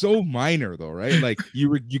something so minor though, right? Like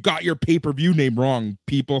you got your pay-per-view name wrong,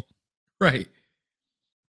 people. Right.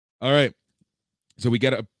 All right. So we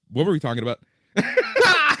get what were we talking about?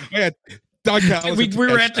 Yeah, Don Callis. We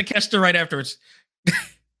were at Takeshita right afterwards.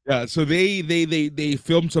 Yeah, so they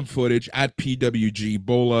filmed some footage at PWG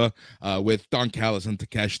Bola with Don Callis and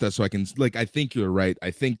Takeshita. So I think you're right.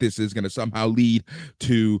 I think this is going to somehow lead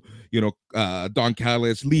to Don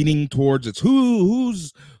Callis leaning towards it's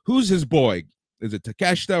who's his boy? Is it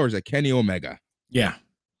Takeshita or is it Kenny Omega? Yeah,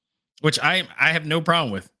 which I have no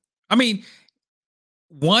problem with. I mean,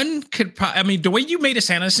 one could. The way you made it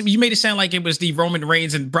sound like it was the Roman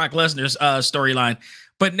Reigns and Brock Lesnar's storyline.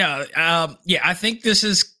 But no, I think this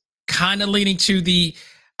is kind of leaning to the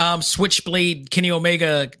Switchblade Kenny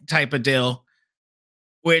Omega type of deal,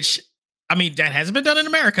 which, that hasn't been done in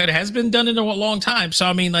America. It has been done in a long time. So,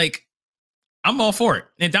 I'm all for it.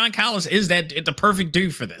 And Don Callis is the perfect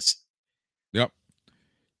dude for this. Yep.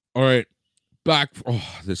 All right.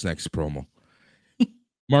 This next promo.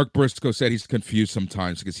 Mark Briscoe said he's confused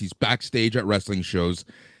sometimes because he's backstage at wrestling shows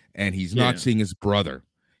and he's not seeing his brother.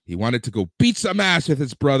 He wanted to go beat some ass with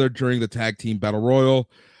his brother during the tag team battle royal.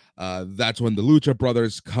 That's when the Lucha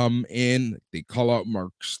Brothers come in. They call out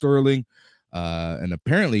Mark Sterling. And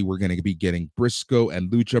apparently we're going to be getting Briscoe and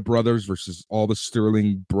Lucha Brothers versus all the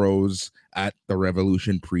Sterling bros at the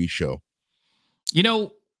Revolution pre-show.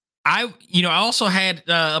 I also had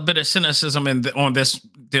a bit of cynicism on this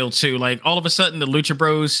deal too. Like all of a sudden the Lucha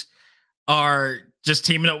Bros are just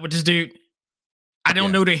teaming up with this dude. I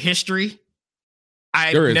don't know the history.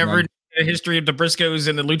 I never knew the history of the Briscoes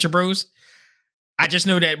and the Lucha Bros. I just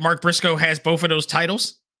know that Mark Briscoe has both of those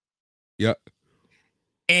titles. Yep.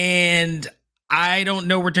 And I don't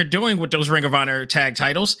know what they're doing with those Ring of Honor tag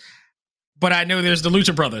titles, but I know there's the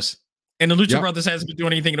Lucha Brothers. And the Lucha Brothers hasn't been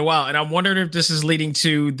doing anything in a while. And I'm wondering if this is leading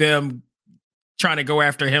to them trying to go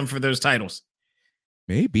after him for those titles.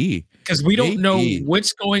 Maybe. Because we don't know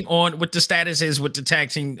what's going on, what the status is with the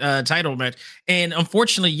tag team title match. And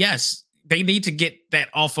unfortunately, yes, they need to get that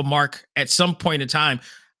off of Mark at some point in time.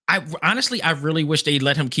 I really wish they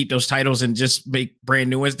let him keep those titles and just make brand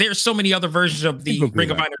new ones. There's so many other versions of the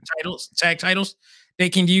Ring of Honor tag titles they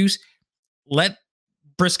can use. Let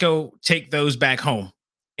Briscoe take those back home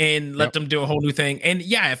and let them do a whole new thing. And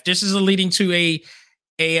yeah, if this is leading to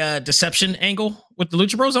a deception angle with the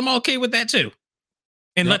Lucha Bros, I'm okay with that too.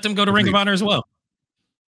 And let them go to Ring of Honor as well.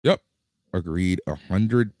 Yep. Agreed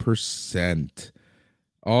 100%.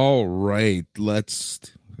 All right. Let's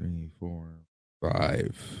 3, 4.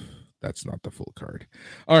 5. That's not the full card.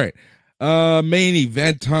 All right. Main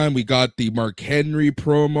event time. We got the Mark Henry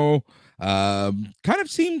promo. Kind of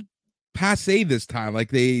seemed passe this time. Like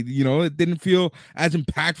it didn't feel as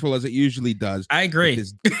impactful as it usually does. I agree.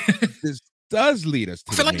 This does lead us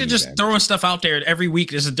to I feel like they're just throwing stuff out there every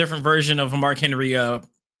week. There's a different version of a Mark Henry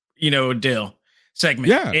deal segment.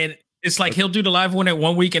 Yeah. And it's like he'll do the live one at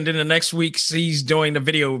 1 week, and then the next week he's doing the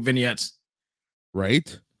video vignettes.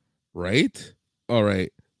 Right. All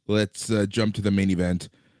right. Let's jump to the main event.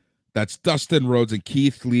 That's Dustin Rhodes and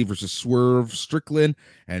Keith Lee versus Swerve Strickland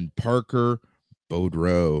and Parker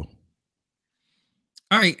Boudreaux.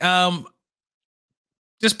 All right.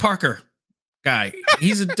 This Parker guy,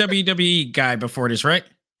 he's a WWE guy before this, right?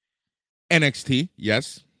 NXT,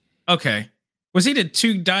 yes. Okay. Was he the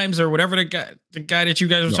Two Dimes or whatever the guy that you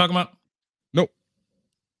guys were talking about? Nope.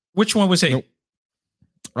 Which one was he? Nope.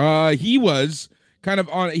 He was kind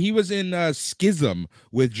of he was in Schism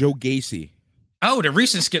with Joe Gacy. Oh, the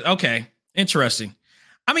recent skit. Okay, interesting.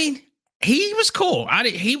 I mean, he was cool.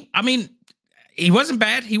 He wasn't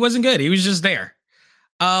bad. He wasn't good. He was just there.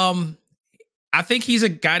 I think he's a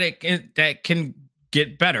guy that can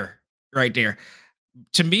get better right there.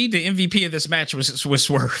 To me, the MVP of this match was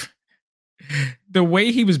Swerve. The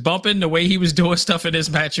way he was bumping, the way he was doing stuff in this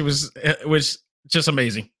match, it was just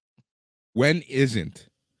amazing. When isn't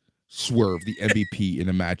Swerve the MVP in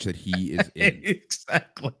a match that he is in?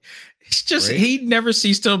 Exactly. It's just he never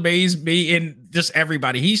ceased to amaze me in just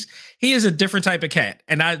everybody. He is a different type of cat,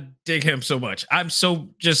 and I dig him so much. I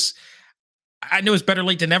know it's better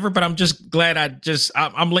late than never, but I'm just glad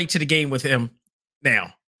I'm late to the game with him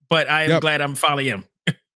now. But I am glad I'm finally him.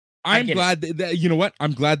 I'm glad that you know what?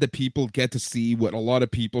 I'm glad that people get to see what a lot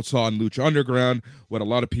of people saw in Lucha Underground, what a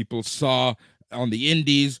lot of people saw on the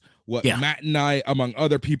Indies, what Matt and I, among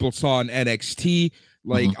other people, saw in NXT.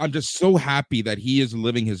 Like, I'm just so happy that he is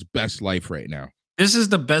living his best life right now. This is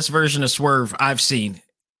the best version of Swerve I've seen.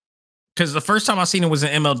 Because the first time I seen him was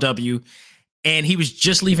in MLW, and he was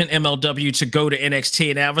just leaving MLW to go to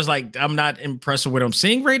NXT. And I was like, I'm not impressed with what I'm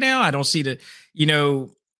seeing right now. I don't see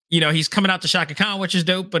he's coming out to Shaka Khan, which is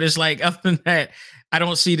dope. But it's like, other than that, I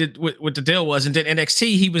don't see what the deal was. And then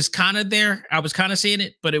NXT, he was kind of there. I was kind of seeing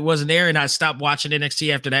it, but it wasn't there. And I stopped watching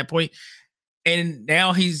NXT after that point. And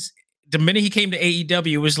now the minute he came to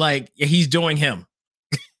AEW, it was like, he's doing him.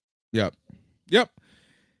 Yep.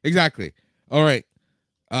 Exactly. All right.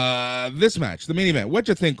 This match, the main event, what'd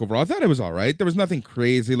you think overall? I thought it was all right. There was nothing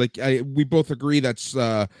crazy. Like we both agree that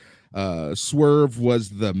Swerve was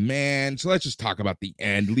the man. So let's just talk about the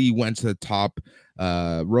end. Lee went to the top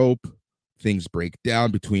rope. Things break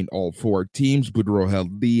down between all four teams. Boudreaux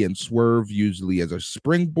held Lee and Swerve usually as a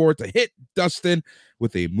springboard to hit Dustin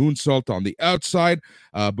with a moonsault on the outside.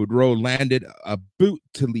 Boudreaux landed a boot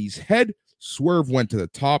to Lee's head. Swerve went to the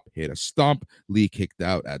top, hit a stomp. Lee kicked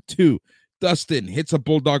out at 2. Dustin hits a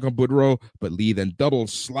bulldog on Boudreaux, but Lee then double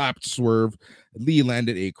slapped Swerve. Lee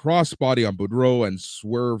landed a crossbody on Boudreaux, and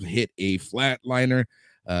Swerve hit a flatliner.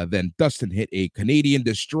 Then Dustin hit a Canadian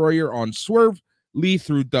destroyer on Swerve. Lee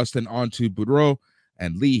threw Dustin onto Boudreaux,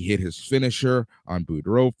 and Lee hit his finisher on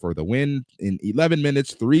Boudreaux for the win in 11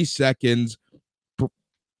 minutes, 3 seconds.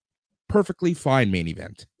 Perfectly fine main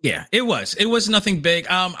event. Yeah, it was. It was nothing big.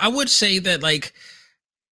 I would say that, like,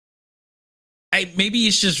 maybe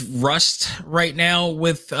it's just rust right now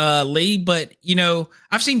with Lee, but,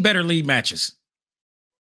 I've seen better Lee matches.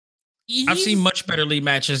 I've seen much better Lee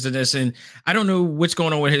matches than this, and I don't know what's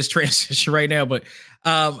going on with his transition right now, but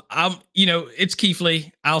it's Keith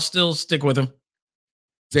Lee. I'll still stick with him.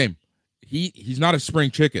 Same. He's not a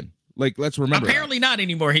spring chicken. Like, let's remember. Apparently not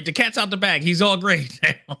anymore. The cat's out the bag. He's all great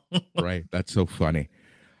now. Right. That's so funny.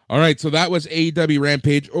 All right. So that was AEW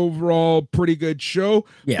Rampage. Overall, pretty good show.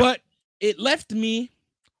 Yeah. But it left me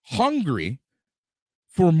hungry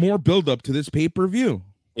for more buildup to this pay-per-view.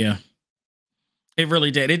 Yeah. It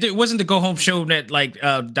really did. It wasn't the go-home show that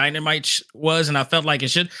Dynamite was, and I felt like it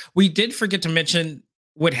should. We did forget to mention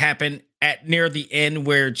what happened at near the end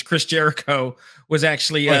where Chris Jericho was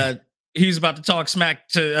actually he was about to talk smack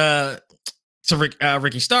to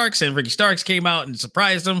Ricky Starks, and Ricky Starks came out and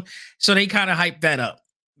surprised him. So they kind of hyped that up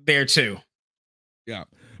there too. Yeah.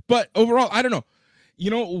 But overall, I don't know.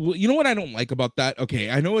 You know what I don't like about that?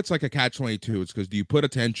 Okay, I know it's like a catch-22. It's because do you put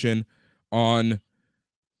attention on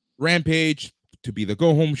Rampage to be the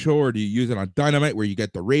go-home show, or do you use it on Dynamite where you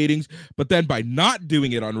get the ratings? But then by not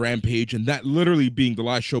doing it on Rampage and that literally being the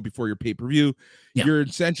last show before your pay-per-view, you're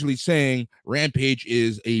essentially saying Rampage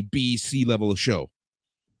is a B-C level of show.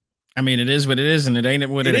 I mean, it is what it is, and it ain't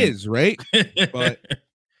what it is, right? But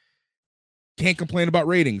can't complain about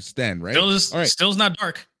ratings then, right? Still's not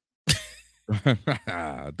dark.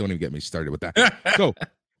 Don't even get me started with that. So,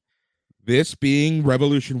 this being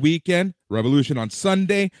Revolution weekend, Revolution on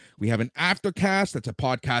Sunday, we have an aftercast. That's a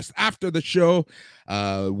podcast after the show.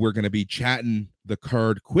 We're going to be chatting the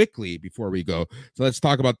card quickly before we go. So let's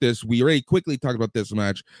talk about this. We already quickly talked about this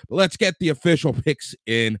match, but let's get the official picks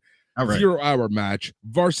in. All right. 0-hour match.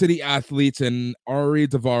 Varsity Athletes and Ari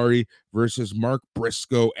Daivari versus Mark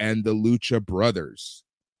Briscoe and the Lucha Brothers.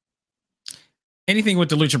 Anything with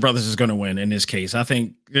the Lucha Brothers is going to win in this case. I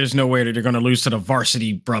think there's no way that they're going to lose to the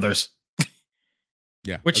Varsity Brothers.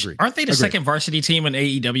 Yeah. Which aren't they the second varsity team in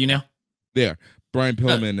AEW now? Yeah. Brian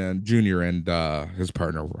Pillman and Jr. and his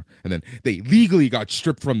partner were. And then they legally got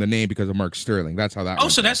stripped from the name because of Mark Sterling. That's how that Oh,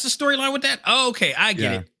 so that's the storyline with that? Oh, okay. I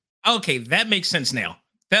get it. Okay. That makes sense now.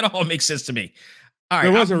 That all makes sense to me. All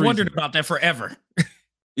right. I've wondered about that forever.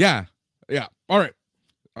 Yeah. All right.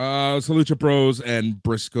 So Lucha Bros and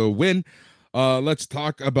Briscoe win. Let's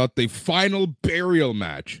talk about the final burial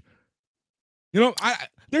match. You know,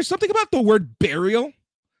 there's something about the word burial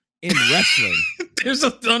in wrestling. There's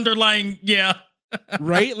an underlying,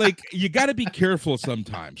 right? Like, you got to be careful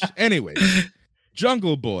sometimes. Anyways,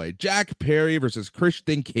 Jungle Boy, Jack Perry versus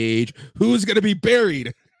Christian Cage. Who's going to be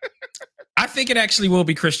buried? I think it actually will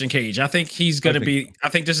be Christian Cage. I think he's going to be, I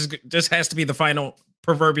think this has to be the final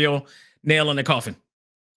proverbial nail in the coffin.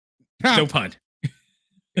 No pun.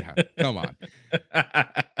 Yeah, come on.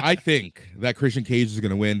 I think that Christian Cage is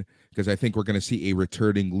going to win because I think we're going to see a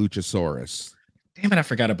returning Luchasaurus. Damn it, I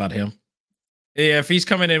forgot about him. Yeah, if he's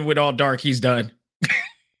coming in with all dark, he's done.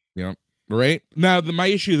 Right? Now, my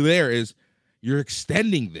issue there is you're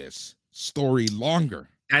extending this story longer.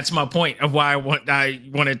 That's my point of why I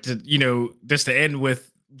wanted to, this to end with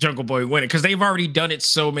Jungle Boy winning, because they've already done it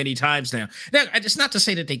so many times now. Now, it's not to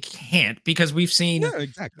say that they can't, because we've seen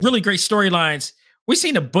really great storylines. We've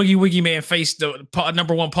seen a Boogie Woogie Man face the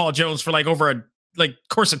number one Paul Jones for over a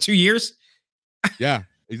course of 2 years. Yeah,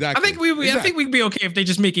 exactly. I think we'd be okay if they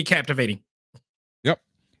just make it captivating. Yep.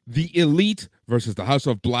 The Elite versus the House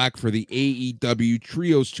of Black for the AEW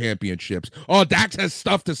Trios Championships. Oh, Dax has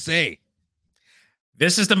stuff to say.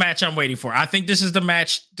 This is the match I'm waiting for. I think this is the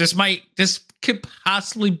match. This could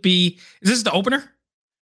possibly be. Is this the opener?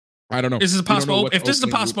 I don't know. This is a possible. If this is the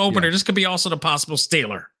possible opener, this could be also the possible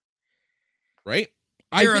Staler. Right?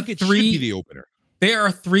 I think it should be the opener. There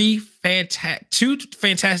are two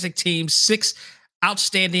fantastic teams, 6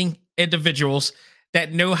 outstanding individuals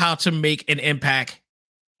that know how to make an impact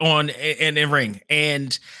in the ring,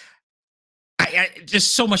 and I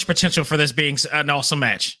just so much potential for this being an awesome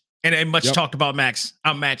match and a much talked about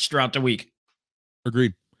match throughout the week.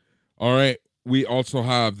 Agreed. All right, we also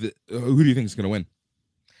have who do you think is going to win?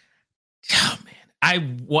 Oh man,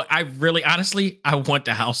 I really honestly I want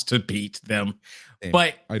the House to beat them. Damn,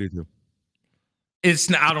 but I do too.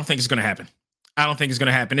 I don't think it's going to happen. I don't think it's going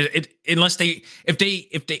to happen. Unless if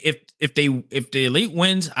the Elite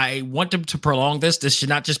wins, I want them to prolong this. This should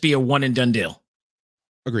not just be a one and done deal.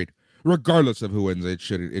 Agreed. Regardless of who wins, it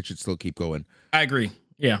should still keep going. I agree.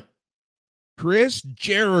 Yeah. Chris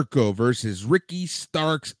Jericho versus Ricky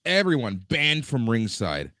Starks. Everyone banned from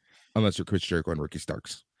ringside, unless you're Chris Jericho and Ricky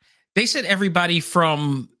Starks. They said everybody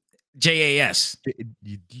from JAS.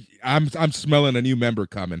 I'm smelling a new member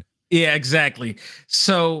coming. Yeah, exactly.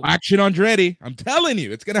 So Action Andretti. I'm telling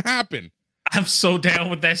you, it's gonna happen. I'm so down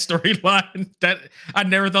with that storyline. That I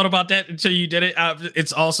never thought about that until you did it.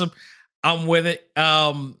 It's awesome. I'm with it.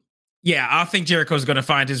 Yeah, I think Jericho's gonna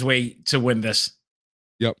find his way to win this.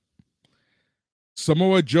 Yep.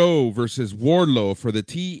 Samoa Joe versus Wardlow for the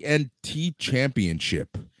TNT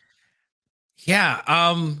Championship. Yeah.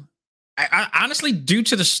 I honestly, due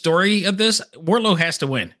to the story of this, Wardlow has to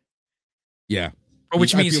win. Yeah.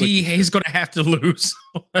 Which means he's going to have to lose.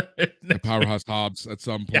 The Powerhouse Hobbs at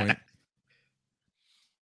some point.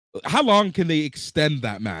 Yeah. How long can they extend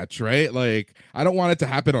that match, right? Like, I don't want it to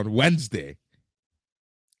happen on Wednesday.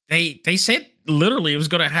 They said literally it was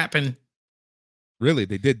going to happen. Really?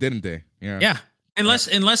 They did, didn't they? Yeah. Yeah.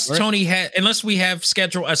 Unless Tony unless we have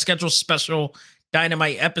a scheduled special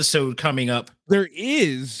Dynamite episode coming up. There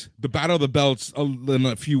is the Battle of the Belts in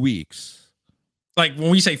a few weeks. Like when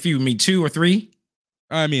we say few, we mean 2 or 3?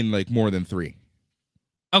 I mean, like more than 3.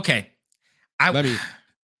 Okay. Let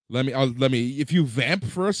me. If you vamp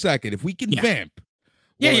for a second, if we can vamp,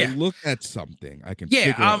 I look at something. I can.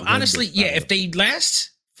 Honestly, if they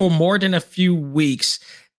last for more than a few weeks,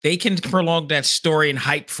 they can prolong that story and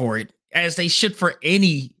hype for it, as they should for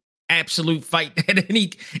any absolute fight at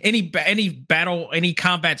any battle, any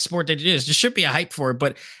combat sport that it is. There should be a hype for it,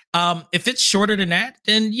 but if it's shorter than that,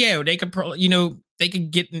 then they could they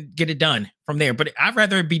can get it done from there. But I'd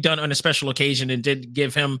rather it be done on a special occasion and did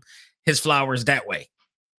give him his flowers that way.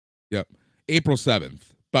 Yep. April 7th,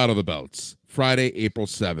 Battle of the Belts. Friday, April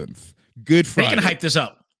 7th. Good Friday. They can hype this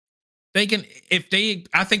up. They can,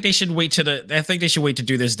 I think they should wait to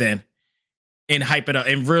do this then and hype it up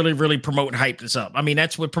and really, really promote and hype this up. I mean,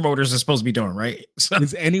 that's what promoters are supposed to be doing, right? So,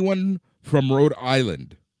 is anyone from Rhode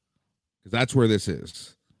Island? Because that's where this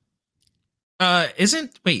is.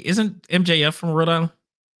 Isn't MJF from Rhode Island?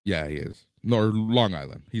 Yeah, he is. No, Long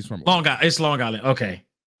Island. He's from Long Island. It's Long Island. Okay.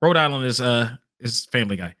 Rhode Island is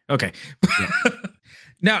Family Guy. Okay. Yeah.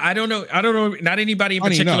 Now, I don't know. Not anybody in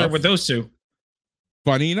particular with those two.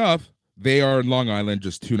 Funny enough, they are in Long Island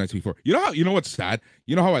just 2 nights before. You know what's sad?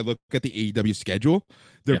 You know how I look at the AEW schedule?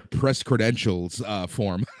 Their press credentials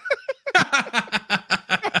form.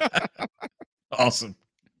 Awesome.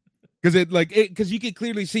 Because you can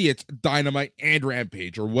clearly see it's Dynamite and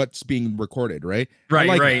Rampage or what's being recorded, right?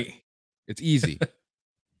 Right. That. It's easy.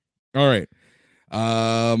 All right.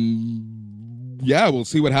 Yeah, we'll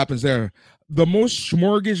see what happens there. The most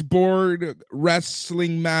smorgasbord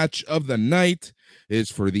wrestling match of the night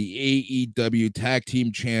is for the AEW Tag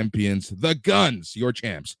Team Champions, the Guns, your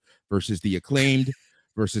champs, versus the Acclaimed,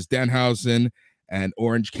 versus Danhausen and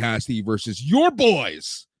Orange Cassidy versus your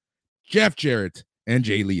boys, Jeff Jarrett and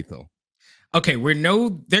Jay Lethal. Okay,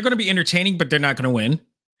 they're going to be entertaining, but they're not going to win.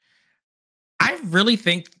 I really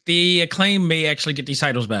think the Acclaim may actually get these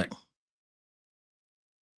titles back.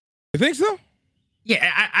 You think so? Yeah,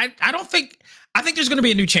 I don't think. I think there's going to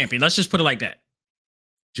be a new champion. Let's just put it like that.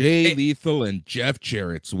 Jay Lethal and Jeff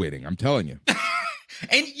Jarrett's winning. I'm telling you.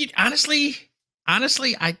 And honestly,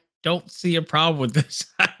 I don't see a problem with this.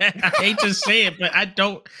 I hate to say it, but I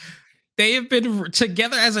don't. They have been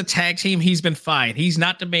together as a tag team. He's been fine. He's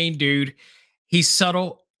not the main dude. He's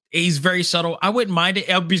subtle. He's very subtle. I wouldn't mind it.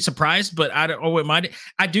 I'd be surprised, but I wouldn't mind it.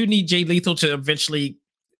 I do need Jay Lethal to eventually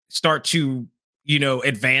start to,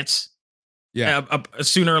 advance. Yeah.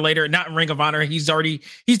 Sooner or later, not in Ring of Honor. He's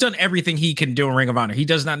done everything he can do in Ring of Honor. He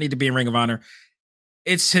does not need to be in Ring of Honor.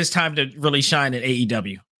 It's his time to really shine at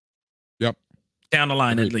AEW. Yep. Down the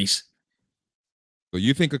line, at least. So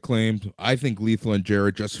you think Acclaimed. I think Lethal and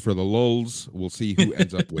Jarrett just for the lulz. We'll see who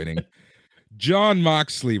ends up winning. John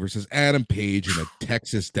Moxley versus Adam Page in a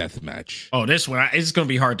Texas death match. Oh, this one, it's going to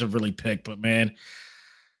be hard to really pick, but man,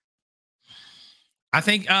 I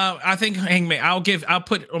think Hangman. I'll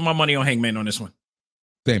put my money on Hangman on this one.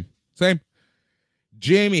 Same.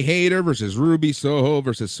 Jamie Hayter versus Ruby Soho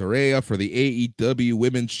versus Saraya for the AEW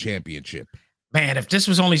Women's Championship. Man, if this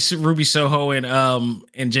was only Ruby Soho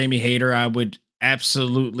and Jamie Hayter, I would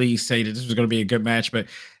absolutely say that this was going to be a good match. But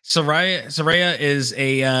Saraya is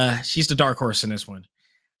she's the dark horse in this one.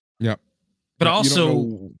 Yep. But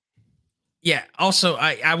also, yeah. Also,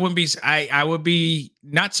 I would be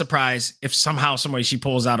not surprised if somehow, some way she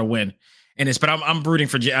pulls out a win in this. But I'm rooting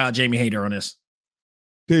for Jamie Hayter on this.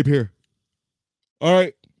 Tape here. All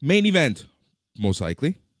right, main event, most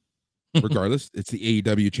likely. Regardless, it's the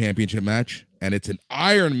AEW Championship match, and it's an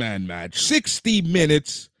Iron Man match. 60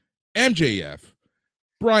 minutes. MJF,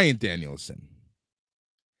 Bryan Danielson.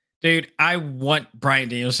 Dude, I want Bryan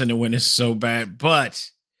Danielson to win this so bad, but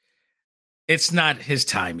it's not his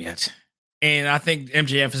time yet. And I think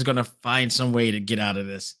MJF is going to find some way to get out of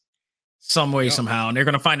this. Some way, somehow. And they're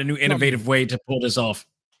going to find a new innovative way to pull this off.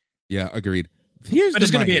 Yeah, agreed. But it's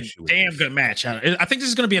going to be a damn good match. I think this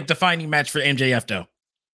is going to be a defining match for MJF, though.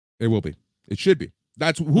 It will be. It should be.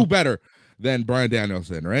 That's who better than Bryan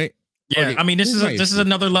Danielson, right? Yeah, okay. I mean, this is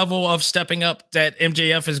another level of stepping up that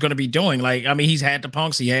MJF is going to be doing. Like, I mean, he's had the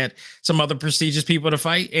Punks, he had some other prestigious people to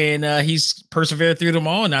fight, and he's persevered through them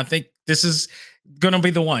all. And I think this is going to be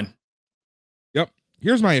the one. Yep.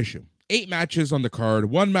 Here's my issue: 8 matches on the card,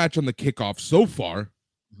 1 match on the kickoff so far.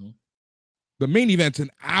 Mm-hmm. The main event's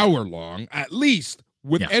an hour long, at least.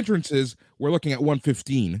 With entrances, we're looking at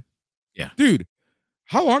 1:15. Yeah, dude,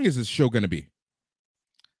 how long is this show going to be?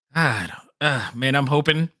 Man, I'm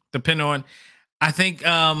hoping. Depending on, I think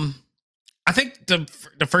the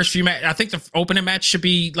first few I think the opening match should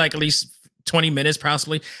be like at least 20 minutes,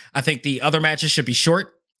 possibly. I think the other matches should be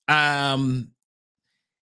short,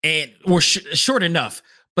 short enough.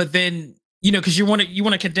 But then because you want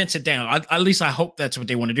to condense it down. At least I hope that's what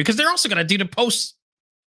they want to do, because they're also going to do the post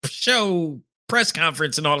show press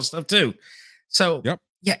conference and all the stuff too. So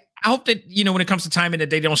yeah, I hope that when it comes to timing, that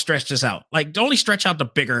they don't stretch this out. Like, only stretch out the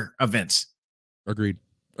bigger events.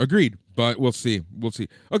 Agreed, but we'll see.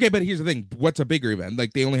 Okay, but here's the thing: what's a bigger event?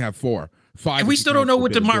 Like, they only have 4, 5, and we still don't know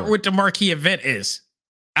what the marquee event is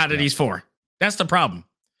out of these 4. That's the problem.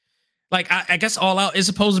 Like, I guess All Out is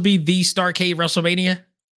supposed to be the Starrcade WrestleMania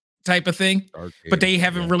type of thing, but they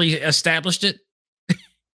haven't really established it.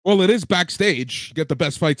 Well, it is backstage. You get the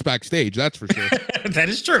best fights backstage. That's for sure. That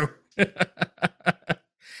is true.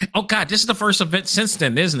 Oh God, this is the first event since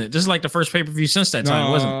then, isn't it? This is like the first pay-per-view since that time,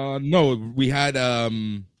 wasn't it? No, we had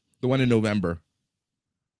the one in November.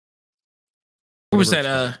 Who was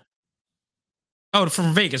that? Oh,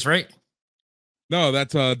 from Vegas, right? No,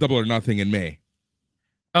 that's Double or Nothing in May.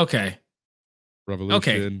 Okay. Revolution.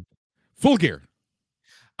 Okay. Full Gear.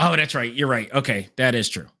 Oh, that's right. You're right. Okay, that is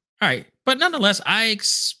true. All right, but nonetheless, I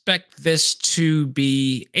expect this to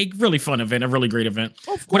be a really fun event, a really great event.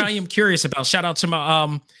 What I am curious about, shout out to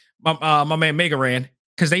my my man Mega Ran,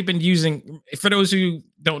 because they've been using. For those who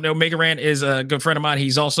don't know, Mega Ran is a good friend of mine.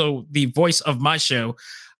 He's also the voice of my show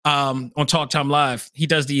on Talk Time Live. He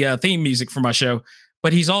does the theme music for my show,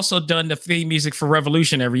 but he's also done the theme music for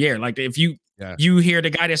Revolution every year. Like if you hear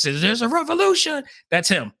the guy that says "There's a revolution," that's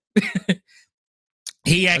him.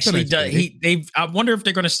 He actually does. I wonder if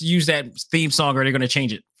they're going to use that theme song or they're going to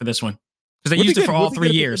change it for this one, because they used it for all 3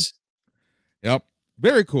 years. Yep,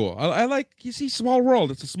 very cool. I like, you see, small world.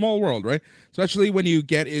 It's a small world, right? Especially when you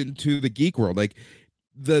get into the geek world, like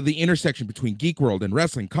the intersection between geek world and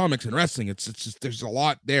wrestling, comics and wrestling. It's just, there's a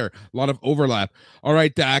lot there, a lot of overlap. All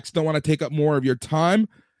right, Dax, don't want to take up more of your time.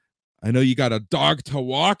 I know you got a dog to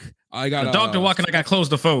walk. I got a dog to walk, and I got clothes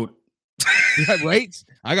to fold. Yeah, right.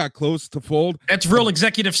 I got clothes to fold. That's real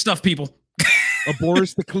executive stuff, people. A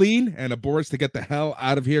Boris to clean and a Boris to get the hell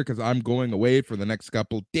out of here, because I'm going away for the next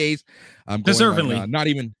couple days. I'm going deservingly. On, not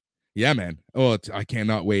even. Yeah, man. Oh, I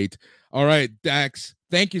cannot wait. All right, Dax.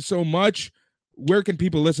 Thank you so much. Where can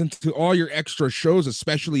people listen to all your extra shows,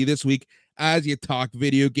 especially this week, as you talk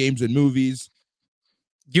video games and movies?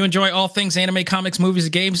 You enjoy all things anime, comics, movies,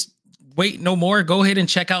 and games? Wait no more. Go ahead and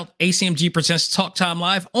check out ACMG Presents Talk Time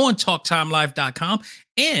Live on TalkTimeLive.com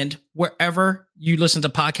and wherever you listen to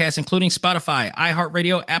podcasts, including Spotify,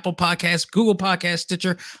 iHeartRadio, Apple Podcasts, Google Podcasts,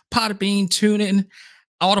 Stitcher, Podbean, TuneIn,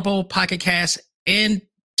 Audible, Pocket Cast, and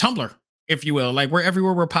Tumblr, if you will. Like, we're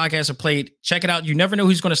everywhere where podcasts are played. Check it out. You never know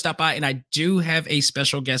who's going to stop by. And I do have a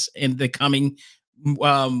special guest in the coming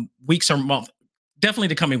weeks or month. Definitely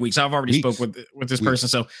the coming weeks. I've already spoke with this person,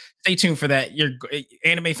 so stay tuned for that. You're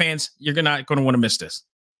anime fans. You're not going to want to miss this.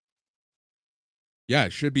 Yeah,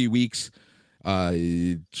 it should be weeks.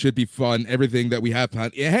 It should be fun. Everything that we have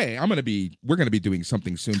planned. Yeah, hey, we're gonna be doing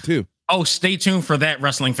something soon too. Oh, stay tuned for that,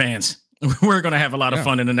 wrestling fans. We're gonna have a lot of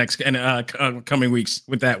fun in the next coming weeks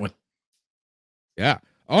with that one. Yeah.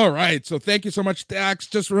 All right, so thank you so much, Dax.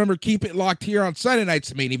 Just remember, keep it locked here on Sunday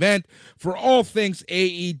night's Main Event for all things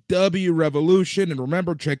AEW Revolution. And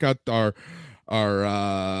remember, check out our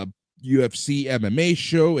UFC MMA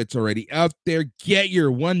show. It's already out there. Get your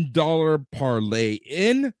 $1 parlay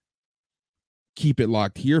in. Keep it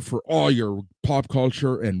locked here for all your pop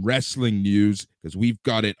culture and wrestling news, because we've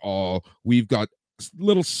got it all. We've got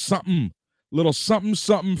little something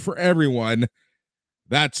for everyone.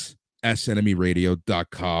 That's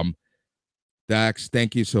SNMEradio.com. Dax,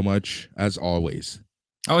 thank you so much, as always.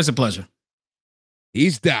 Always a pleasure.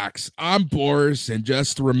 He's Dax. I'm Boris, and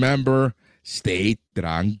just remember, stay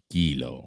tranquilo.